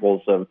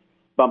examples of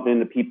bumping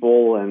into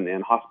people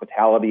and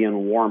hospitality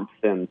and warmth,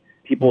 and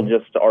people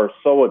just are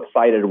so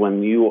excited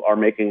when you are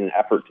making an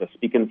effort to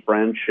speak in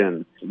French,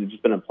 and it's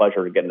just been a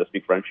pleasure getting to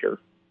speak French here.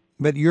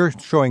 But you're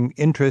showing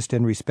interest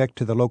and respect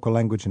to the local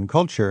language and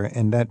culture,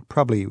 and that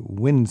probably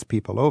wins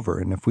people over.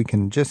 And if we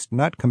can just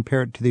not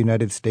compare it to the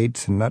United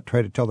States and not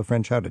try to tell the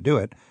French how to do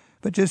it,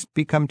 but just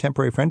become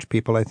temporary French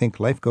people, I think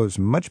life goes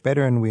much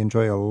better and we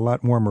enjoy a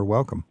lot warmer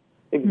welcome.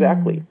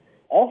 Exactly.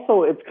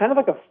 Also, it's kind of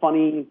like a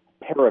funny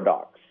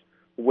paradox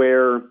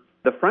where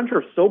the French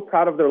are so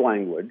proud of their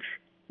language.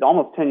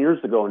 Almost 10 years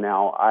ago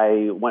now,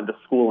 I went to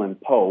school in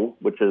Pau,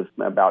 which is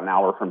about an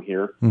hour from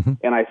here,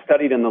 and I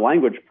studied in the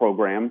language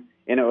program,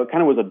 and it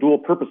kind of was a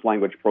dual-purpose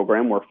language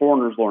program where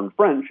foreigners learned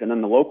French, and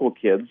then the local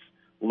kids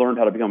learned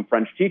how to become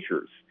French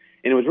teachers.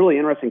 And it was really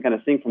interesting kind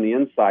of seeing from the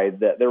inside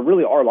that there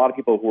really are a lot of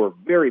people who are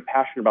very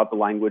passionate about the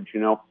language.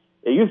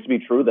 It used to be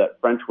true that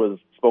French was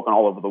spoken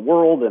all over the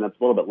world, and it's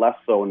a little bit less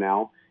so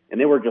now. And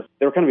they were kind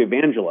of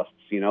evangelists,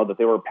 that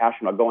they were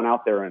passionate about going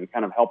out there and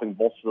kind of helping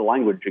bolster the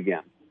language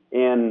again.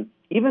 And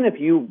even if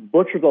you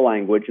butcher the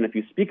language and if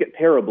you speak it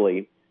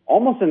terribly,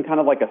 almost in kind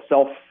of like a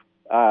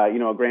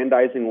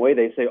aggrandizing way,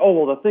 they say, oh,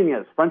 well, the thing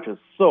is, French is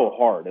so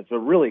hard. It's a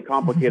really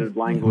complicated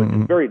language.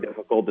 It's very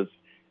difficult. It's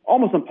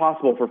almost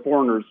impossible for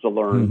foreigners to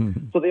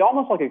learn. So they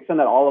almost like extend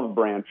that olive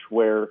branch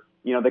where,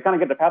 they kind of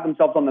get to pat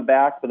themselves on the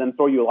back, but then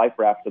throw you a life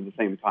raft at the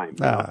same time.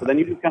 So then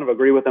you just kind of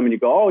agree with them and you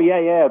go, oh,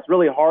 yeah, it's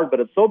really hard, but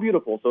it's so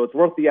beautiful, so it's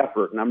worth the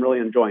effort, and I'm really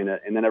enjoying it.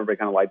 And then everybody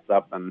kind of lights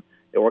up and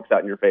it works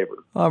out in your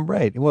favor. All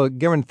right. Well,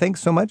 Garen,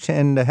 thanks so much,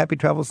 and happy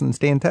travels, and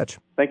stay in touch.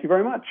 Thank you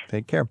very much.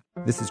 Take care.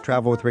 This is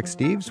Travel with Rick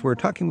Steves. We're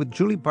talking with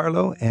Julie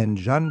Barlow and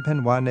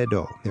Jean-Benoit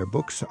Nadeau. Their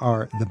books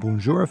are The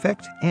Bonjour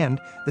Effect and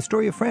The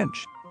Story of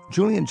French.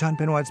 Julie and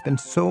Jean-Benoit, it's been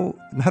so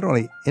not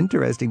only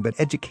interesting, but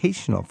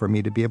educational for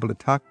me to be able to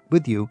talk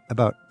with you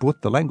about both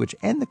the language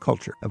and the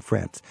culture of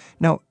France.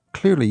 Now,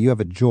 clearly you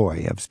have a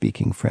joy of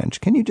speaking French.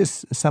 Can you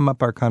just sum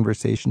up our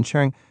conversation,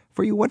 sharing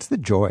for you, what's the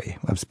joy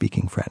of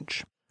speaking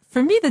French?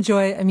 For me, the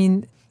joy,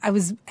 I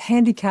was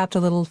handicapped a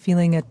little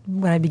feeling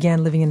when I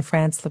began living in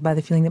France by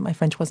the feeling that my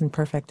French wasn't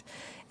perfect.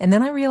 And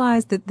then I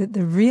realized that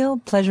the real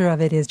pleasure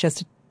of it is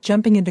just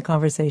jumping into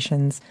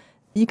conversations.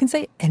 You can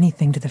say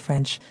anything to the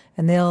French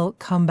and they'll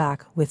come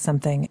back with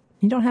something.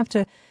 You don't have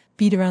to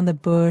beat around the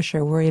bush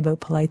or worry about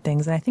polite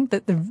things. And I think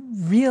that the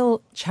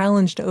real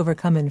challenge to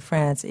overcome in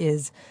France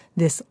is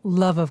this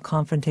love of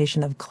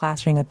confrontation, of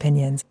clashing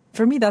opinions.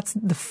 For me, that's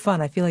the fun.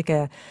 I feel like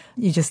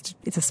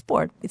it's a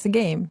sport. It's a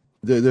game.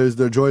 There's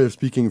the joy of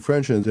speaking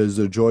French and there's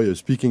the joy of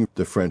speaking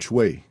the French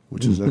way,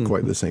 which is not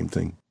quite the same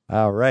thing.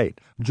 All right.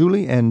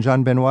 Julie and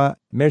Jean-Benoit,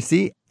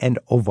 merci and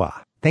au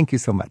revoir. Thank you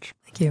so much.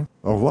 Thank you.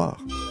 Au revoir.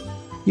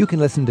 You can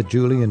listen to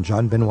Julie and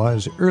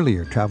Jean-Benoit's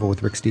earlier Travel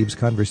with Rick Steves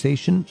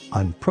conversation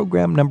on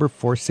program number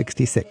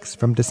 466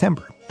 from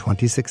December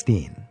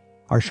 2016.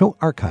 Our show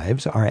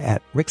archives are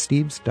at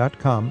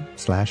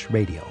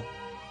ricksteves.com/radio.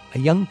 A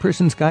young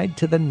person's guide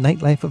to the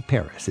nightlife of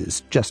Paris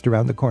is just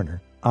around the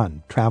corner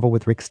on Travel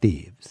with Rick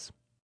Steves.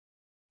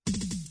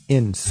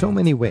 In so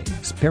many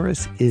ways,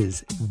 Paris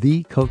is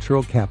the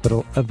cultural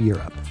capital of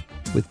Europe.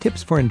 With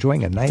tips for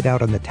enjoying a night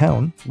out on the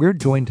town, we're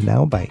joined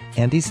now by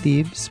Andy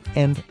Steves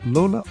and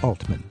Lola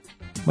Altman.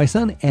 My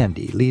son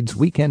Andy leads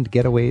weekend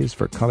getaways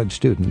for college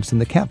students in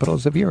the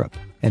capitals of Europe,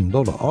 and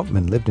Lola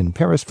Altman lived in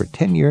Paris for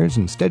 10 years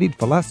and studied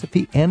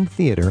philosophy and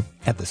theater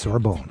at the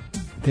Sorbonne.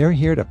 They're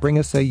here to bring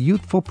us a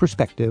youthful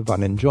perspective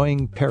on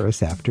enjoying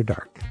Paris after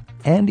dark.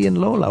 Andy and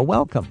Lola,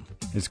 welcome.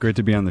 It's great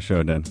to be on the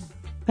show, Dan.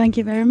 Thank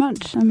you very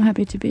much. I'm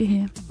happy to be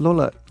here.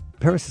 Lola,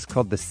 Paris is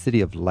called the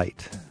City of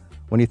Light.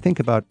 When you think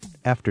about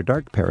after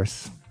dark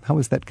Paris, how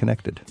is that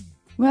connected?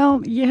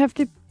 Well, you have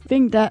to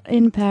think that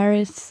in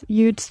Paris,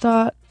 you'd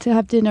start to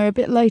have dinner a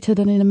bit later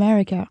than in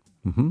America.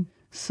 Mm-hmm.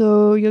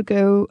 So you'll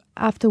go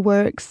after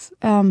works,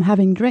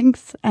 having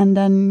drinks, and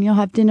then you'll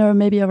have dinner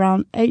maybe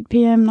around 8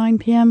 p.m., 9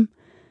 p.m.,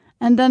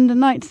 and then the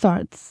night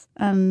starts,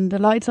 and the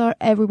lights are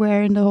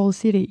everywhere in the whole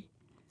city.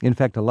 In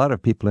fact, a lot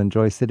of people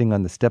enjoy sitting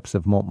on the steps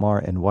of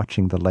Montmartre and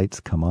watching the lights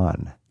come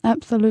on.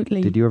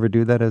 Absolutely. Did you ever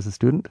do that as a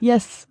student?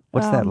 Yes.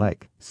 What's that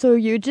like? So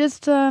you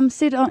just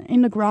sit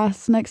in the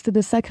grass next to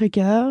the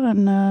Sacré-Cœur,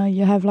 and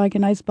you have like a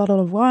nice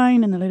bottle of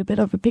wine and a little bit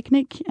of a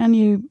picnic, and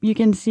you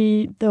can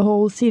see the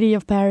whole city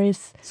of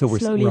Paris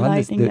slowly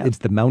lighting up. It's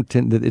the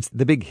mountain, it's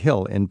the big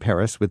hill in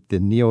Paris with the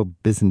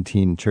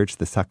Neo-Byzantine church,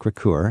 the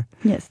Sacré-Cœur.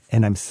 Yes.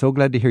 And I'm so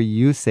glad to hear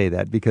you say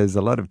that, because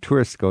a lot of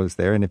tourists goes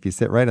there, and if you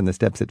sit right on the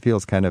steps, it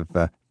feels kind of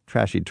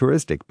trashy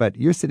touristic. But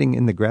you're sitting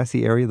in the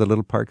grassy area, the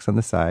little parks on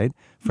the side,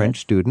 French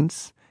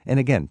students. And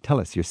again, tell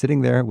us, you're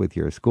sitting there with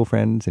your school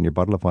friends and your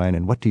bottle of wine,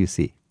 and what do you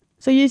see?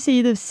 So you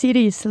see the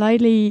city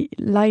slightly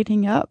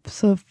lighting up.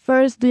 So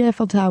first the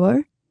Eiffel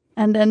Tower,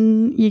 and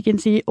then you can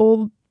see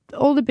all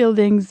the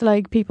buildings,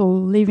 like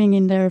people living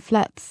in their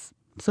flats.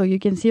 So you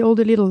can see all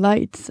the little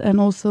lights and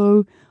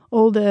also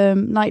all the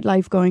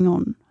nightlife going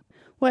on.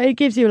 Well, it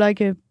gives you like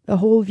a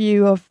whole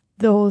view of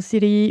the whole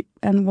city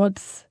and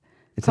what's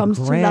comes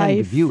to life. It's a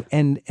grand view.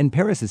 And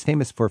Paris is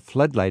famous for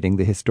floodlighting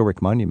the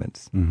historic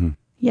monuments. Mm-hmm.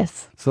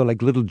 Yes. So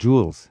like little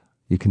jewels,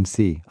 you can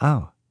see,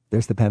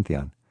 there's the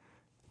Pantheon.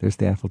 There's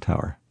the Eiffel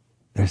Tower.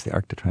 There's the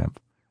Arc de Triomphe.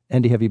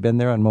 Andy, have you been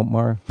there on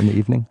Montmartre in the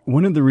evening?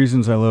 One of the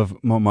reasons I love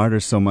Montmartre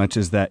so much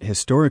is that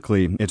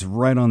historically it's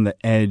right on the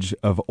edge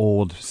of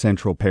old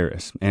central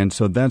Paris. And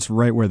so that's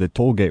right where the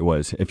toll gate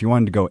was. If you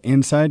wanted to go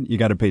inside, you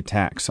got to pay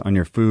tax on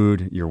your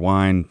food, your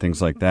wine,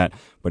 things like that.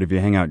 But if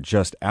you hang out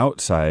just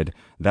outside,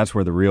 that's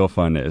where the real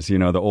fun is,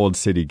 the old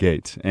city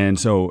gate. And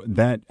so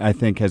that, I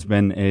think, has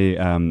been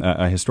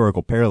a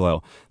historical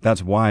parallel.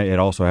 That's why it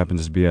also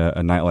happens to be a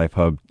nightlife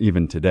hub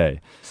even today.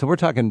 So we're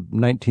talking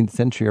 19th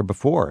century or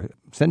before,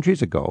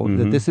 centuries ago,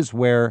 that this is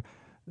where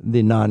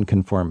the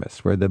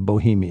nonconformists, where the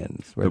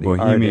bohemians, where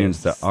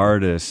the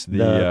artists,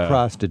 the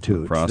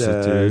prostitutes,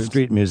 the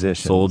street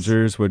musicians,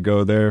 soldiers would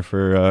go there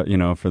for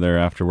for their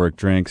after work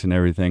drinks and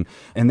everything,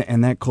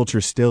 and that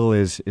culture still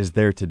is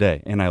there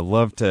today. And I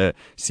love to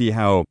see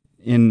how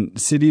in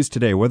cities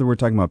today, whether we're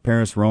talking about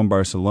Paris, Rome,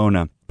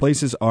 Barcelona,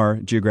 places are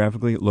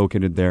geographically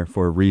located there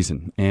for a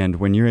reason. And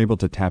when you're able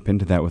to tap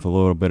into that with a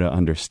little bit of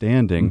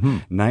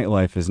understanding,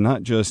 nightlife is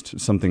not just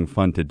something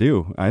fun to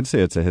do. I'd say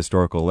it's a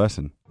historical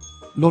lesson.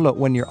 Lola,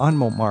 when you're on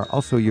Montmartre,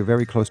 also you're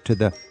very close to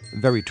the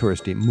very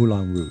touristy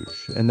Moulin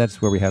Rouge, and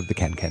that's where we have the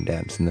can-can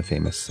dance and the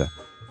famous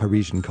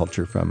Parisian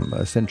culture from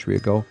a century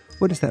ago.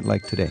 What is that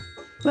like today?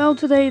 Well,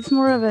 today it's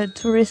more of a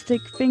touristic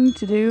thing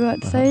to do,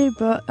 I'd say,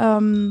 but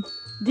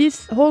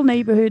this whole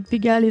neighborhood,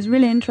 Pigalle, is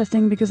really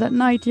interesting because at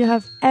night you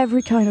have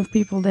every kind of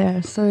people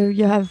there. So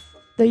you have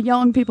the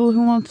young people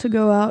who want to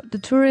go out, the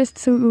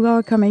tourists who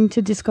are coming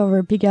to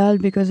discover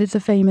Pigalle because it's a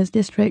famous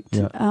district.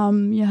 Yeah.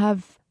 You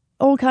have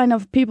all kind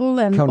of people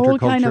and all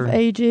kind of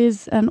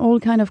ages and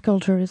all kind of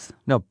cultures.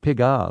 No,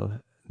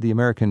 Pigalle, the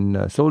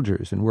American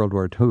soldiers in World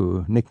War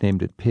II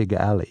nicknamed it Pig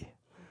Alley.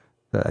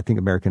 I think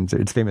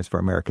it's famous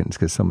for Americans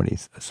because so many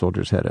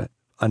soldiers had an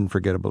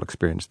unforgettable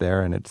experience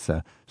there, and it's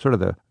sort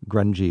of the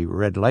grungy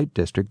red light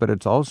district, but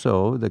it's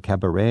also the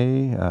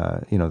cabaret,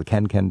 the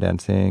can-can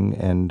dancing.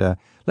 And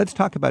let's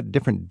talk about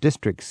different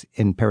districts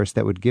in Paris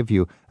that would give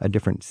you a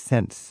different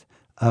sense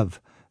of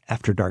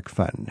after dark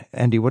fun.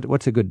 Andy,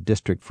 what's a good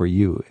district for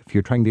you if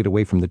you're trying to get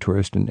away from the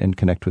tourist and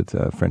connect with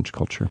French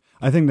culture?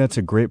 I think that's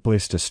a great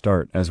place to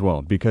start as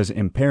well, because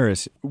in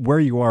Paris, where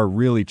you are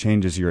really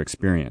changes your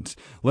experience.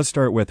 Let's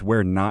start with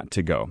where not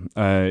to go.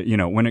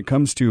 When it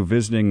comes to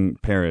visiting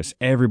Paris,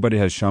 everybody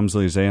has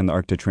Champs-Élysées and the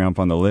Arc de Triomphe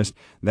on the list.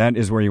 That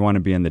is where you want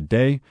to be in the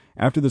day.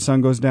 After the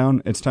sun goes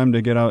down, it's time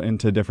to get out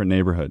into different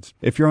neighborhoods.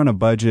 If you're on a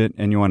budget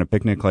and you want a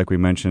picnic, like we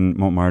mentioned,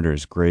 Montmartre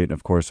is great,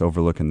 of course,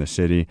 overlooking the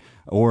city.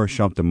 Or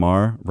Champ de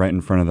Mars, right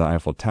in front of the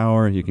Eiffel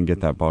Tower. You can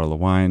get that bottle of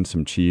wine,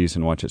 some cheese,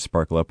 and watch it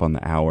sparkle up on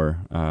the hour,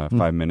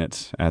 5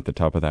 minutes at the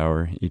top of the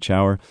hour each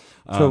hour.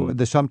 So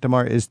the Champ de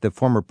Mars is the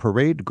former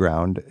parade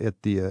ground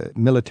at the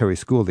military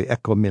school, the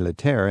École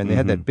Militaire, and they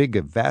had that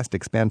big, vast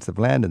expanse of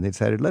land, and they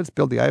decided, let's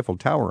build the Eiffel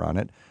Tower on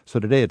it. So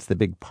today it's the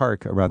big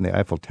park around the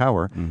Eiffel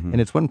Tower, and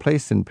it's one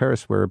place in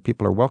Paris where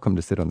people are welcome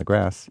to sit on the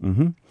grass,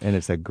 and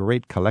it's a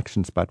great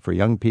collection spot for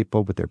young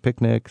people with their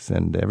picnics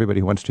and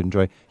everybody who wants to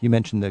enjoy. You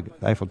mentioned the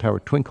Eiffel Tower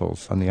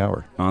twinkles on the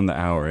hour. On the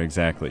hour,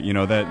 exactly. You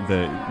know,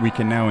 we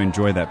can now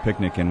enjoy that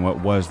picnic in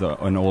what was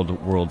an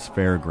old World's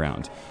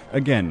Fairground.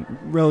 Again,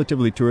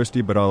 relatively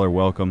touristy, but all are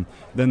welcome.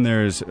 Then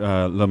there's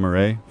Le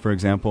Marais, for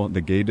example,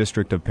 the gay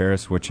district of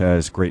Paris, which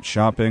has great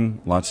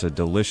shopping, lots of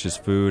delicious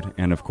food,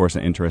 and of course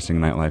an interesting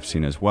nightlife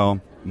scene as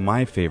well.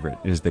 My favorite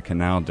is the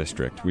Canal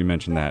district. We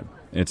mentioned that.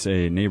 It's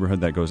a neighborhood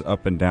that goes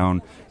up and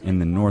down in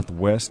the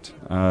northwest,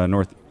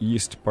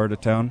 northeast part of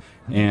town.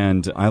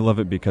 And I love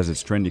it because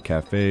it's trendy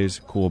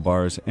cafes, cool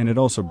bars, and it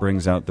also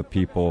brings out the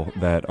people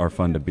that are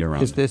fun to be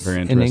around. Is this,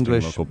 very in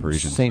English, local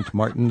Parisians. St.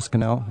 Martin's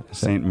Canal?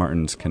 St.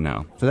 Martin's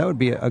Canal. So that would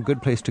be a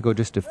good place to go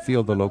just to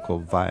feel the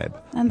local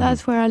vibe. And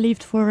that's where I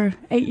lived for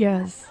 8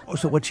 years. Oh,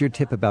 so what's your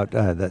tip about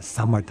the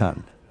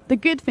Saint-Martin? The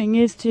good thing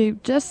is to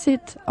just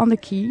sit on the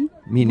quay,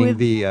 meaning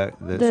the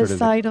sort of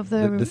side of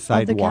the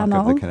sidewalk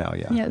canal. of the canal.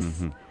 Yeah.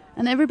 Yes,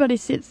 and everybody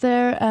sits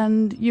there,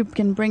 and you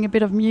can bring a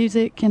bit of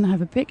music and have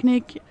a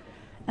picnic,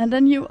 and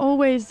then you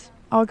always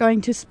are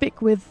going to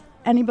speak with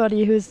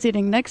anybody who's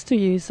sitting next to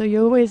you. So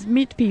you always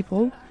meet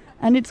people.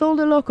 And it's all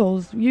the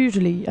locals,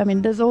 usually. I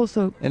mean, there's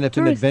also And if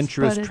tourists, an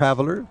adventurous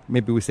traveler,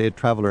 maybe we say a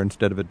traveler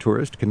instead of a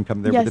tourist, can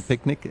come there with a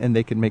picnic and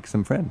they can make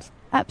some friends.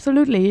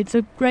 Absolutely. It's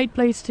a great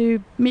place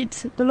to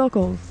meet the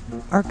locals.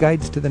 Our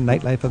guides to the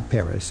nightlife of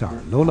Paris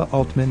are Lola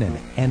Altman and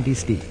Andy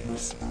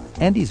Steves.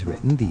 Andy's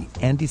written the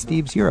Andy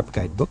Steves Europe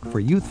Guidebook for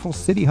youthful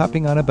city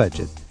hopping on a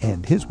budget,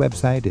 and his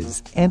website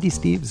is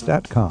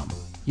andysteves.com.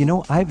 You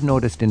know, I've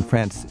noticed in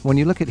France, when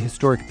you look at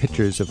historic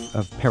pictures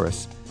of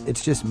Paris,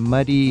 it's just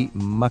muddy,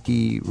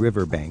 mucky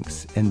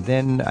riverbanks. And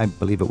then, I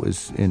believe it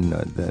was in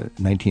the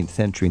 19th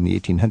century, in the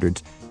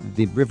 1800s,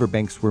 the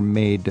riverbanks were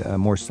made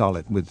more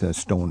solid with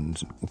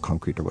stones,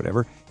 concrete or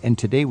whatever. And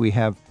today we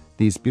have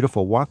these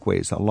beautiful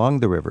walkways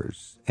along the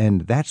rivers.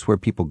 And that's where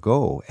people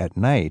go at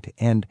night.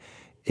 And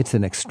it's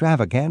an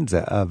extravaganza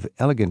of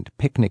elegant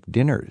picnic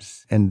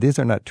dinners. And these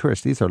are not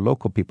tourists. These are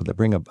local people that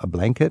bring a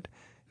blanket.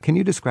 Can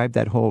you describe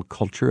that whole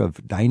culture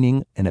of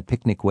dining in a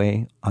picnic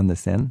way on the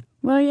Seine?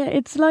 Well, yeah,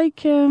 it's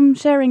like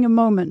sharing a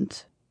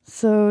moment.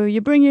 So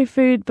you bring your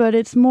food, but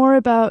it's more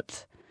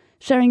about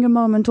sharing a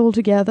moment all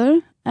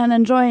together and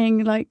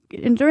enjoying, like,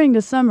 during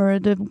the summer,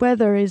 the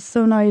weather is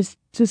so nice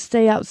to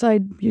stay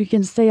outside. You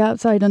can stay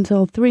outside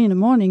until 3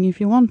 a.m. if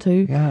you want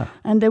to. Yeah.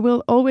 And there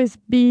will always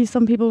be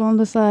some people on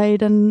the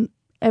side, and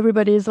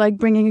everybody is like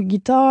bringing a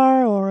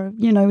guitar or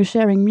or,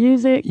 sharing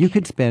music. You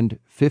could spend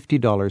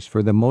 $50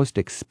 for the most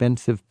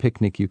expensive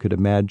picnic you could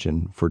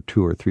imagine for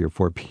 2 or 3 or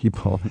 4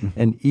 people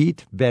and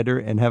eat better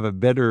and have a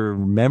better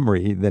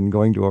memory than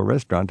going to a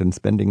restaurant and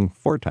spending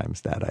 4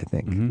 times that, I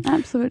think. Mm-hmm.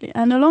 Absolutely.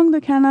 And along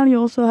the canal, you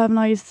also have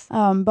nice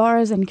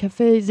bars and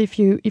cafes if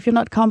you're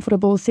not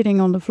comfortable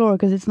sitting on the floor,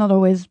 because it's not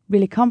always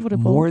really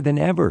comfortable. More than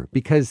ever,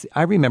 because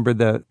I remember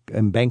the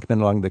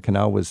embankment along the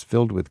canal was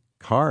filled with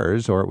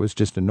cars, or it was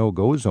just a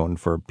no-go zone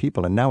for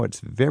people, and now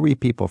it's very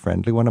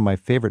people-friendly. One of my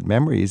favorite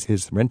memories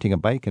is renting a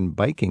bike and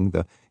biking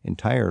the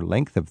entire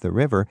length of the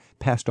river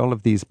past all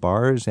of these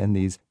bars and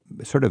these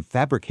sort of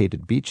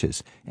fabricated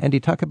beaches. Andy,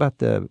 talk about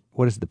the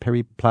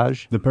Paris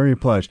Plage? The Paris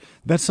Plage.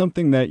 That's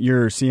something that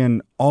you're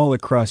seeing all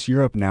across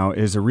Europe now,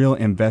 is a real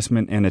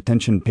investment and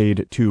attention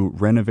paid to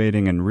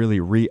renovating and really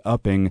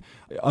re-upping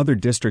other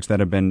districts that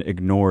have been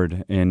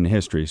ignored in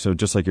history. So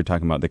just like you're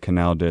talking about the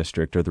Canal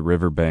District or the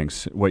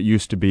riverbanks, what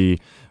used to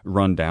be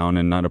run down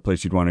and not a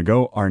place you'd want to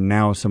go are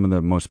now some of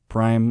the most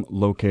prime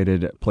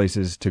located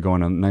places to go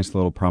on a nice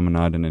little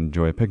promenade and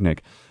enjoy a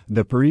picnic.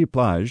 The Paris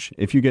Plage,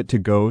 if you get to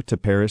go to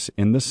Paris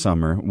in the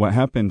summer, what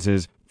happens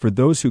is, for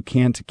those who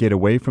can't get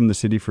away from the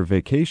city for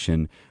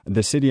vacation,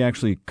 the city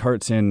actually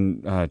carts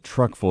in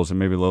truckfuls, and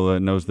maybe Lola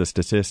knows the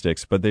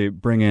statistics, but they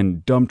bring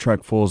in dump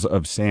truckfuls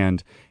of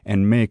sand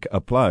and make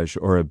a plage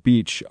or a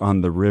beach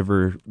on the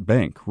river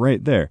bank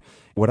right there.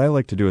 What I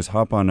like to do is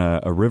hop on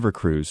a river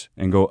cruise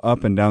and go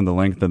up and down the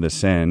length of the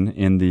Seine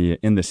in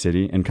the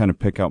city and kind of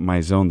pick out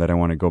my zone that I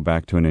want to go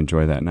back to and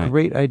enjoy that night.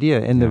 Great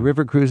idea. And the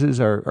river cruises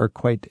are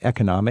quite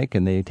economic,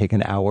 and they take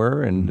an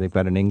hour, and they've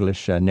got an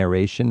English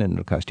narration, and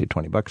it'll cost you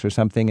 $20 or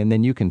something. And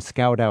then you can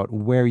scout out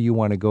where you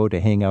want to go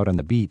to hang out on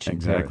the beach.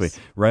 Exactly.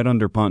 Right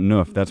under Pont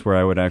Neuf. That's where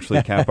I would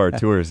actually cap our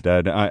tours,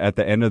 Dad. At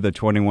the end of the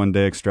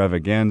 21-day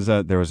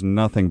extravaganza, there was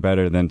nothing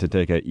better than to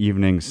take an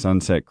evening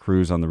sunset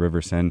cruise on the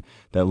River Seine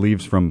that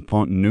leaves from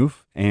Pont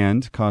Neuf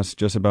and costs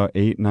just about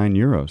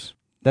 €8-9.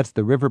 That's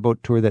the riverboat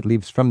tour that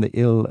leaves from the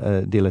Ile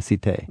de la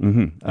Cité,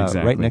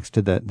 exactly. Right next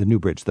to the new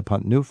bridge, the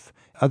Pont Neuf.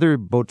 Other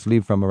boats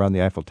leave from around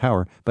the Eiffel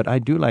Tower, but I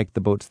do like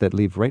the boats that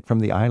leave right from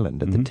the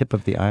island, at the tip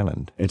of the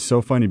island. It's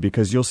so funny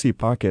because you'll see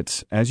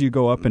pockets as you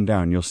go up and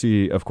down. You'll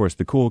see, of course,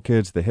 the cool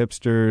kids, the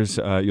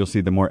hipsters. You'll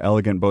see the more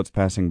elegant boats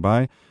passing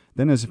by.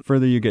 Then as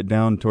further you get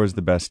down towards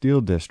the Bastille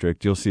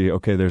district, you'll see,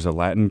 okay, there's a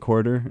Latin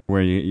quarter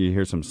where you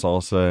hear some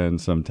salsa and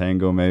some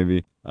tango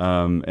maybe.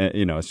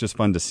 It's just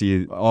fun to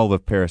see all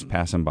of Paris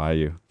passing by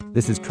you.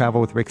 This is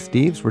Travel with Rick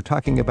Steves. We're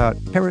talking about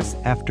Paris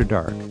After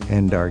Dark,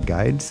 and our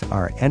guides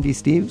are Andy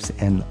Steves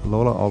and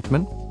Lola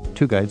Altman,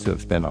 2 guides who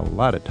have spent a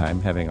lot of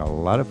time having a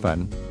lot of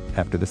fun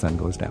after the sun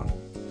goes down.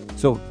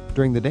 So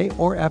during the day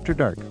or after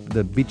dark,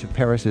 the beach of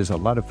Paris is a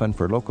lot of fun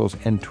for locals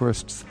and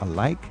tourists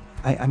alike.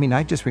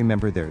 I just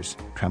remember there's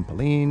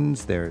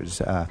trampolines,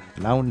 there's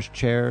lounge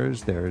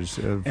chairs, there's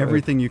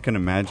everything you can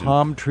imagine.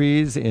 Palm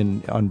trees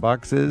on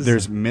boxes.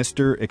 There's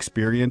mister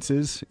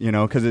experiences,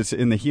 because it's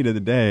in the heat of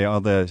the day,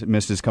 all the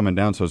mist is coming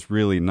down, so it's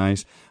really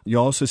nice. You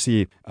also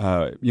see,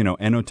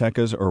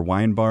 enotecas or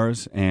wine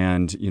bars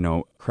and,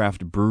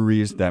 craft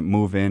breweries that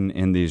move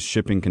in these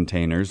shipping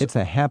containers. It's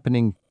a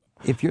happening.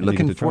 If you're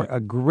looking for a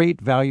great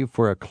value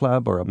for a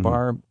club or a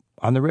bar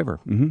on the river,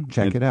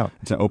 check it out.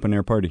 It's an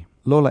open-air party.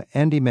 Lola,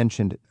 Andy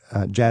mentioned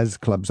jazz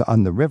clubs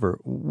on the river.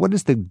 What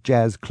is the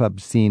jazz club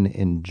scene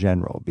in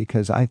general?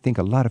 Because I think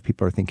a lot of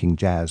people are thinking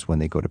jazz when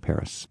they go to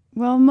Paris.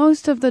 Well,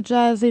 most of the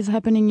jazz is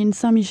happening in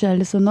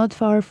Saint-Michel, so not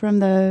far from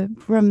the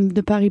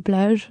Paris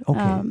Plage.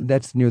 Okay,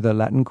 that's near the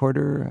Latin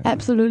Quarter?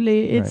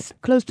 Absolutely. It's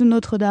close to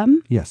Notre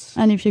Dame. Yes.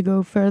 And if you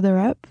go further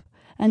up,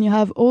 and you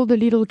have all the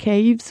little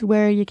caves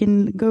where you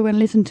can go and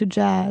listen to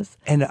jazz.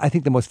 And I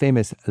think the most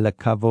famous, Le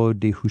Caveau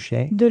de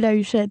Huchette. De la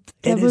Huchette.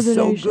 It is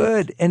so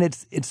good. And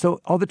it's so,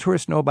 all the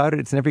tourists know about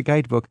it. It's in every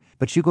guidebook.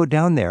 But you go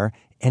down there,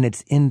 and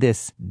it's in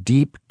this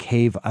deep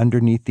cave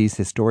underneath these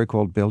historic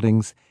old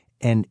buildings.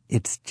 And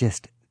it's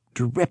just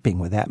dripping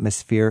with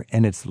atmosphere.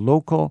 And it's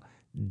local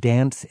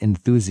dance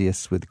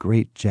enthusiasts with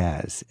great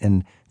jazz.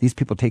 And these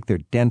people take their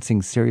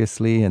dancing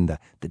seriously, and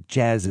the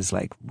jazz is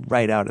like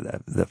right out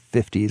of the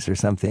 50s or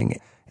something.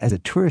 As a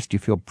tourist, you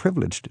feel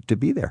privileged to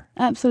be there.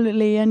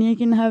 Absolutely, and you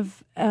can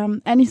have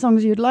any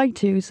songs you'd like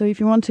to. So if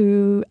you want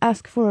to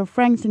ask for a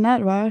Frank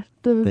Sinatra,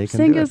 the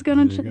singer's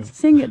going to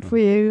sing it for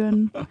you.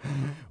 And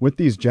with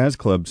these jazz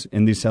clubs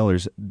in these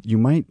cellars, you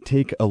might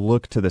take a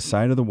look to the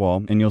side of the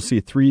wall, and you'll see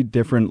 3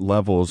 different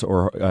levels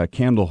or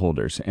candle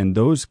holders. And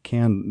those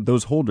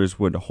holders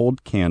would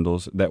hold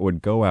candles that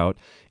would go out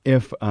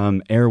if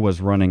air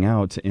was running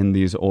out in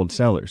these old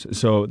cellars.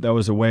 So that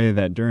was a way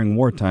that during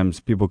war times,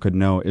 people could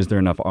know, is there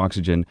enough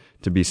oxygen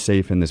to be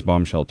safe in this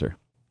bomb shelter?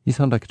 You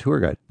sound like a tour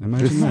guide.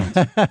 Imagine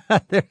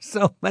that. There's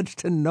so much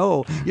to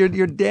know.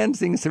 You're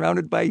dancing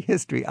surrounded by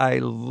history. I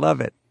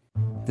love it.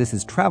 This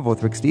is Travel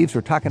with Rick Steves.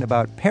 We're talking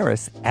about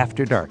Paris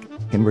After Dark.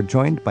 And we're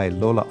joined by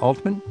Lola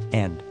Altman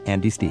and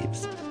Andy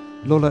Steves.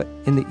 Lola,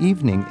 in the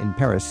evening in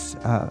Paris,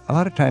 a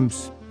lot of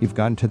times you've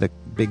gone to the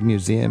big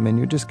museum and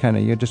you just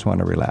want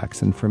to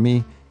relax. And for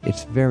me,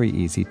 it's very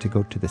easy to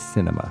go to the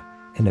cinema.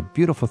 And a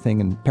beautiful thing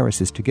in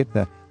Paris is to get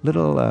the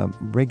little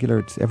regular,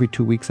 it's every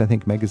 2 weeks, I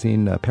think,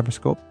 magazine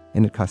Periscope,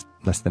 and it costs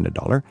less than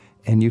 $1.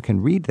 And you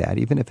can read that,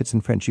 even if it's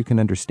in French, you can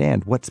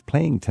understand what's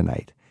playing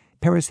tonight.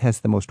 Paris has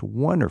the most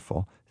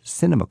wonderful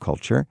cinema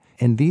culture,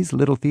 and these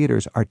little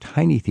theaters are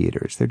tiny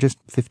theaters. They're just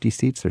 50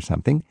 seats or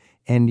something,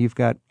 and you've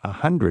got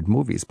 100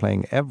 movies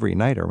playing every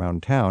night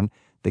around town.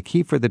 The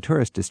key for the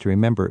tourist is to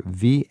remember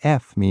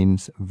VF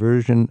means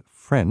version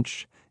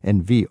French,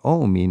 and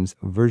VO means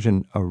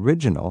version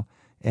original.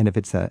 And if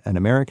it's an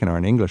American or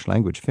an English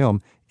language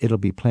film, it'll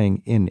be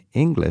playing in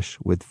English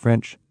with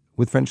French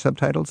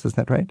subtitles. Is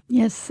that right?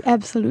 Yes,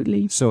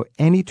 absolutely. So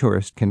any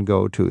tourist can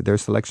go to their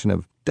selection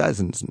of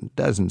dozens and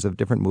dozens of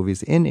different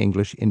movies in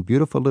English in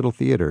beautiful little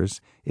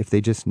theaters if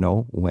they just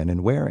know when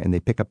and where, and they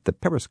pick up the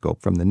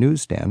Periscope from the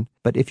newsstand.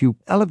 But if you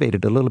elevate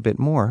it a little bit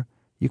more,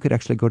 you could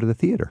actually go to the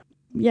theater.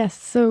 Yes,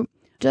 so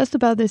just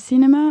about the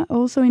cinema,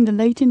 also in the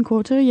Latin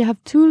Quarter, you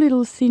have 2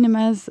 little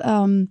cinemas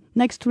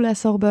next to La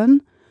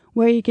Sorbonne,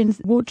 where you can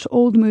watch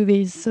old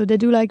movies. So they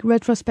do like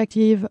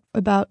retrospective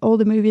about all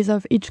the movies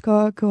of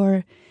Hitchcock,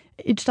 or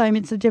each time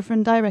it's a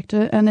different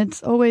director, and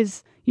it's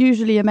always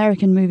usually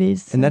American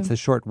movies. So. And that's a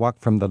short walk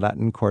from the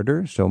Latin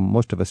Quarter, so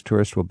most of us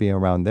tourists will be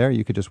around there.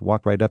 You could just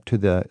walk right up to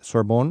the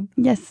Sorbonne,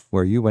 yes,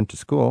 where you went to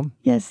school.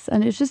 Yes,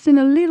 and it's just in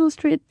a little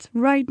street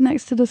right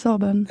next to the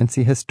Sorbonne. And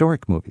see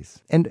historic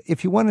movies. And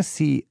if you want to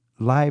see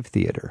live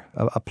theater,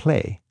 a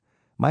play,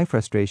 my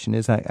frustration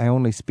is I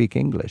only speak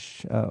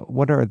English.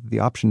 What are the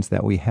options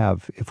that we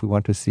have if we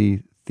want to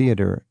see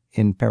theater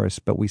in Paris,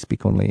 but we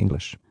speak only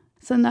English?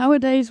 So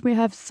nowadays we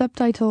have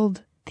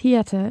subtitled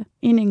theater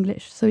in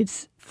English. So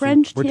it's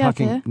French we're theater. We're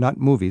talking not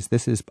movies.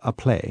 This is a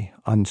play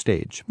on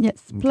stage.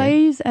 Yes, okay.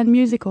 Plays and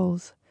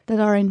musicals that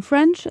are in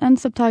French and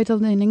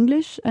subtitled in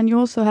English. And you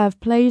also have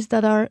plays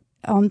that are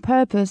on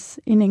purpose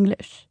in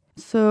English.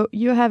 So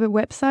you have a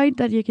website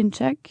that you can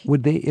check.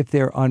 Would they, if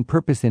they're on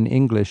purpose in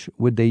English,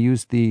 would they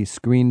use the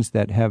screens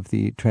that have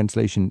the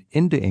translation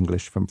into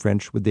English from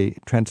French? Would they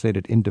translate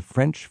it into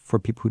French for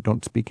people who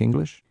don't speak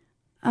English?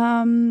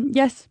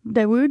 Yes,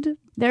 they would.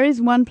 There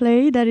is one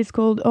play that is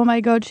called Oh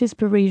My God, She's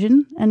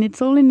Parisian, and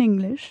it's all in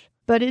English,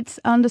 but it's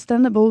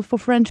understandable for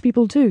French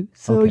people too.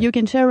 So you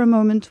can share a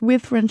moment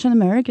with French and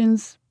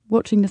Americans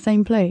watching the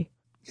same play.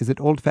 Is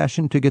it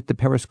old-fashioned to get the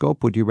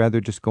Periscope? Would you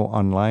rather just go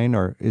online,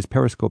 or is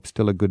Periscope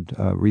still a good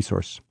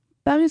resource?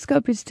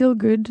 Periscope is still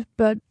good,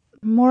 but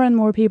more and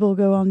more people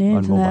go on the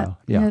internet. Mobile.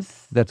 Yeah,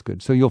 yes. That's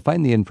good. So you'll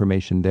find the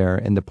information there,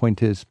 and the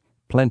point is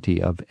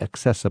plenty of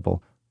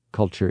accessible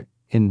culture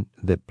in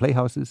the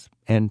playhouses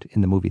and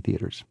in the movie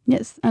theaters.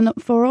 Yes, and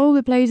for all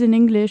the plays in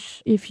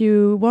English, if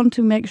you want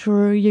to make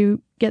sure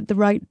you get the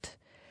right,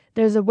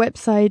 there's a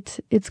website,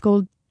 it's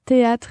called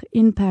Théâtre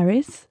in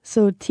Paris,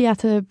 so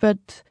theater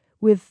but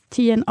with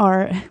T and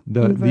R.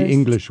 The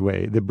English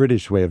way, the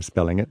British way of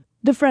spelling it.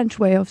 The French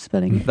way of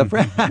spelling it.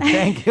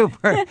 Thank you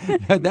for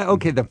that.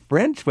 Okay, the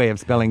French way of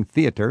spelling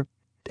theater.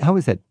 How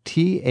is that?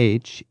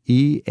 Theatre.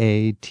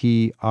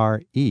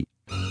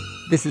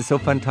 This is so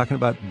fun talking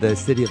about the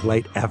City of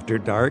Light after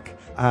dark.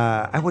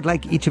 I would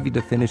like each of you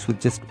to finish with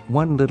just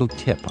one little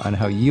tip on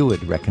how you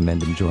would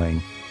recommend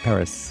enjoying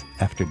Paris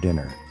after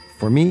dinner.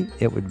 For me,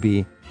 it would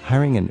be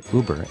hiring an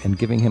Uber and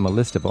giving him a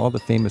list of all the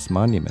famous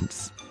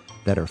monuments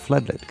that are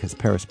floodlit, because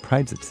Paris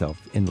prides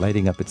itself in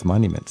lighting up its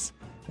monuments.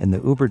 And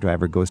the Uber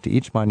driver goes to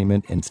each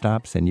monument and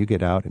stops, and you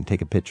get out and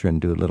take a picture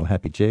and do a little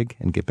happy jig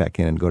and get back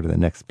in and go to the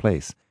next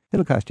place.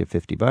 It'll cost you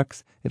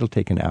 $50. It'll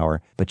take an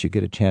hour, but you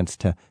get a chance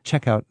to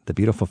check out the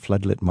beautiful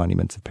floodlit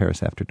monuments of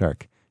Paris after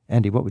dark.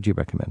 Andy, what would you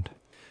recommend?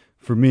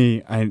 For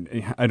me,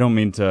 I don't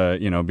mean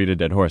to, beat a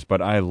dead horse,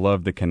 but I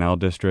love the Canal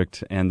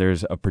District, and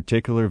there's a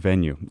particular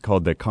venue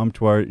called the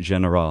Comptoir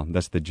Général.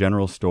 That's the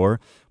general store,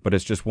 but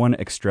it's just one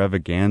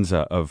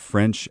extravaganza of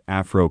French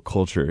Afro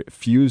culture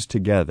fused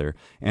together,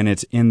 and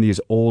it's in these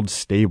old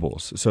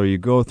stables. So you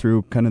go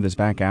through kind of this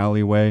back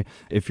alleyway,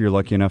 if you're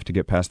lucky enough to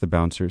get past the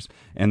bouncers,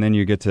 and then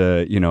you get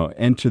to,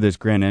 enter this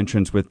grand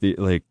entrance with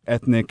the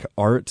ethnic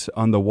art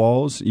on the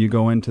walls. You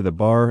go into the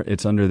bar,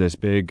 it's under this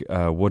big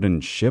wooden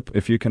ship,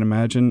 if you can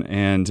imagine.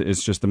 And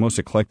it's just the most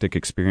eclectic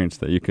experience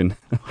that you can,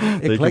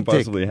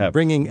 possibly have.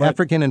 Bringing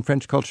African and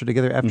French culture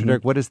together after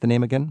dark. What is the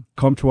name again?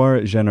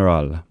 Comptoir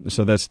Général.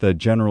 So that's the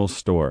general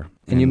store.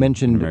 And you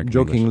mentioned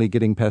jokingly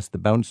getting past the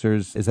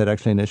bouncers. Is that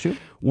actually an issue?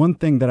 One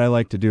thing that I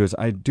like to do is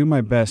I do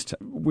my best.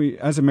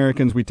 As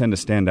Americans, we tend to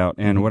stand out.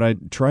 And what I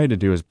try to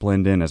do is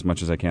blend in as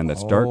much as I can.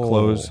 That's dark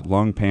clothes,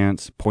 long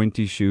pants,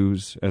 pointy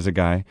shoes as a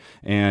guy,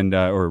 and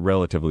or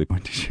relatively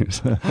pointy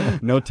shoes.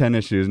 No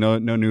tennis shoes, no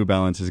New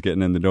Balances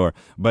getting in the door.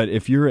 But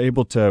if you're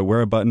able to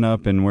wear a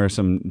button-up and wear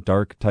some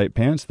dark, tight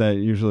pants, that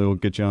usually will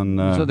get you on,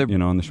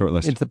 on the short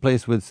list. It's a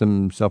place with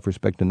some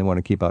self-respect, and they want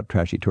to keep out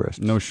trashy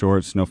tourists. No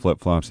shorts, no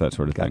flip-flops, that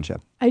sort of thing.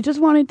 I just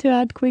wanted to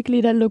add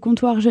quickly that Le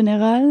Comptoir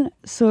Général,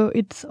 so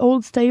it's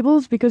old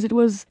stables because it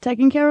was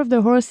taking care of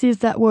the horses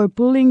that were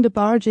pulling the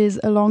barges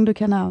along the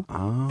canal.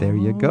 Oh. There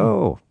you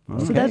go.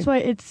 Okay. So that's why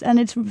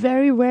it's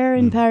very rare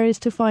in Paris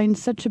to find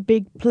such a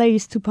big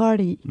place to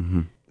party.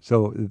 Mm-hmm.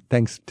 So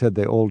thanks to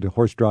the old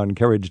horse-drawn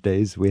carriage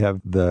days, we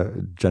have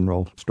the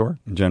general store.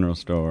 General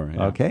store,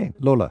 yeah. Okay.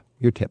 Lola,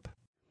 your tip.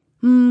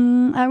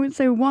 I would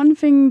say one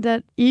thing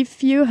that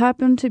if you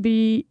happen to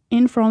be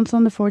in France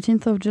on the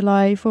 14th of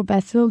July for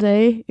Bastille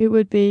Day, it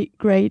would be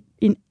great.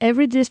 In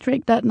every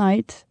district that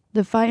night,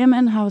 the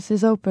fireman house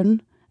is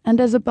open and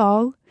there's a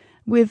ball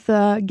with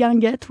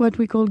guinguette, what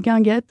we call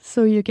guinguette,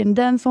 so you can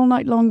dance all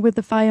night long with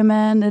the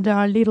firemen. And there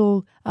are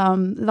little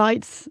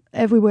lights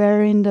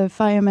everywhere in the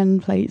fireman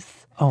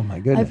place. Oh, my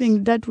goodness. I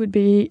think that would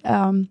be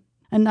a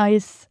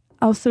nice,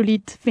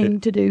 insolite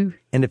thing to do.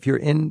 And if you're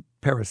in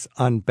Paris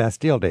on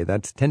Bastille Day,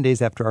 that's 10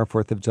 days after our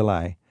 4th of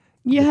July.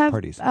 You have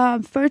parties.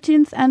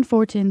 13th and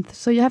 14th,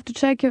 so you have to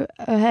check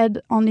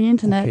ahead on the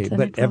internet. Okay,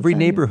 but every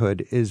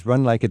neighborhood is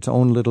run like its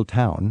own little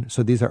town,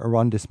 so these are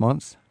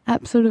arrondissements.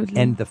 Absolutely.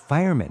 And the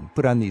firemen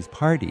put on these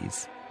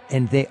parties,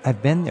 and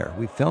I've been there,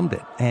 we filmed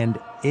it, and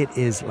it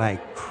is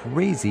like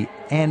crazy,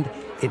 and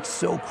it's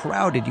so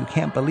crowded you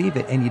can't believe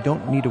it, and you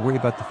don't need to worry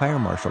about the fire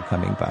marshal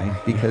coming by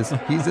because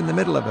he's in the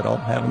middle of it all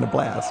having a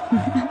blast.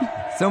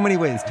 So many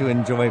ways to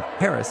enjoy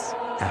Paris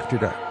after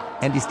dark.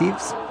 Andy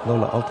Steves,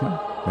 Lola Altman,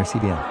 merci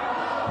bien.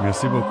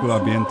 Merci beaucoup, à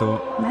bientôt.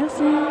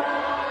 Merci.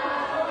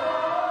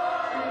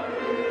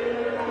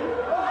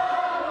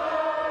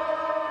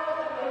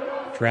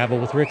 Travel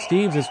with Rick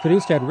Steves is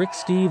produced at Rick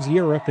Steves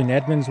Europe in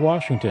Edmonds,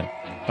 Washington,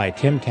 by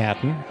Tim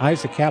Tatton,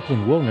 Isaac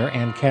Kaplan-Wilner,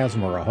 and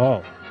Kazmira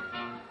Hall.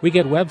 We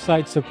get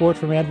website support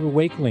from Andrew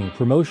Wakeling,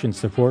 promotion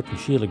support from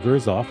Sheila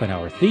Gerzoff, and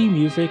our theme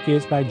music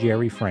is by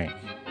Jerry Frank.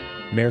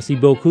 Merci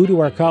beaucoup to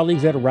our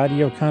colleagues at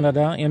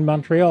Radio-Canada in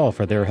Montreal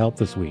for their help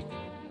this week.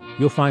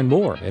 You'll find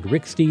more at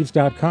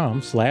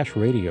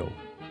ricksteves.com/radio.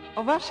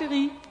 Au revoir,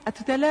 chérie. À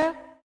tout à l'heure.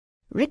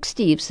 Rick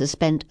Steves has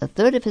spent a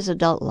third of his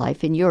adult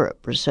life in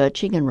Europe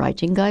researching and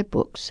writing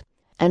guidebooks.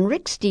 And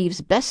Rick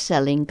Steves'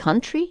 best-selling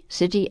country,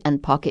 city,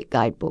 and pocket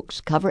guidebooks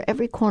cover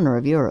every corner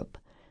of Europe.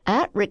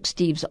 At Rick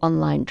Steves'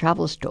 online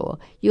travel store,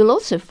 you'll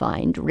also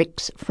find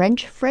Rick's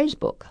French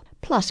phrasebook,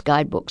 plus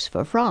guidebooks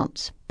for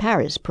France,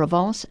 Paris,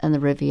 Provence, and the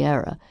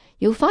Riviera.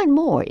 You'll find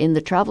more in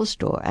the travel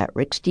store at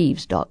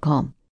ricksteves.com.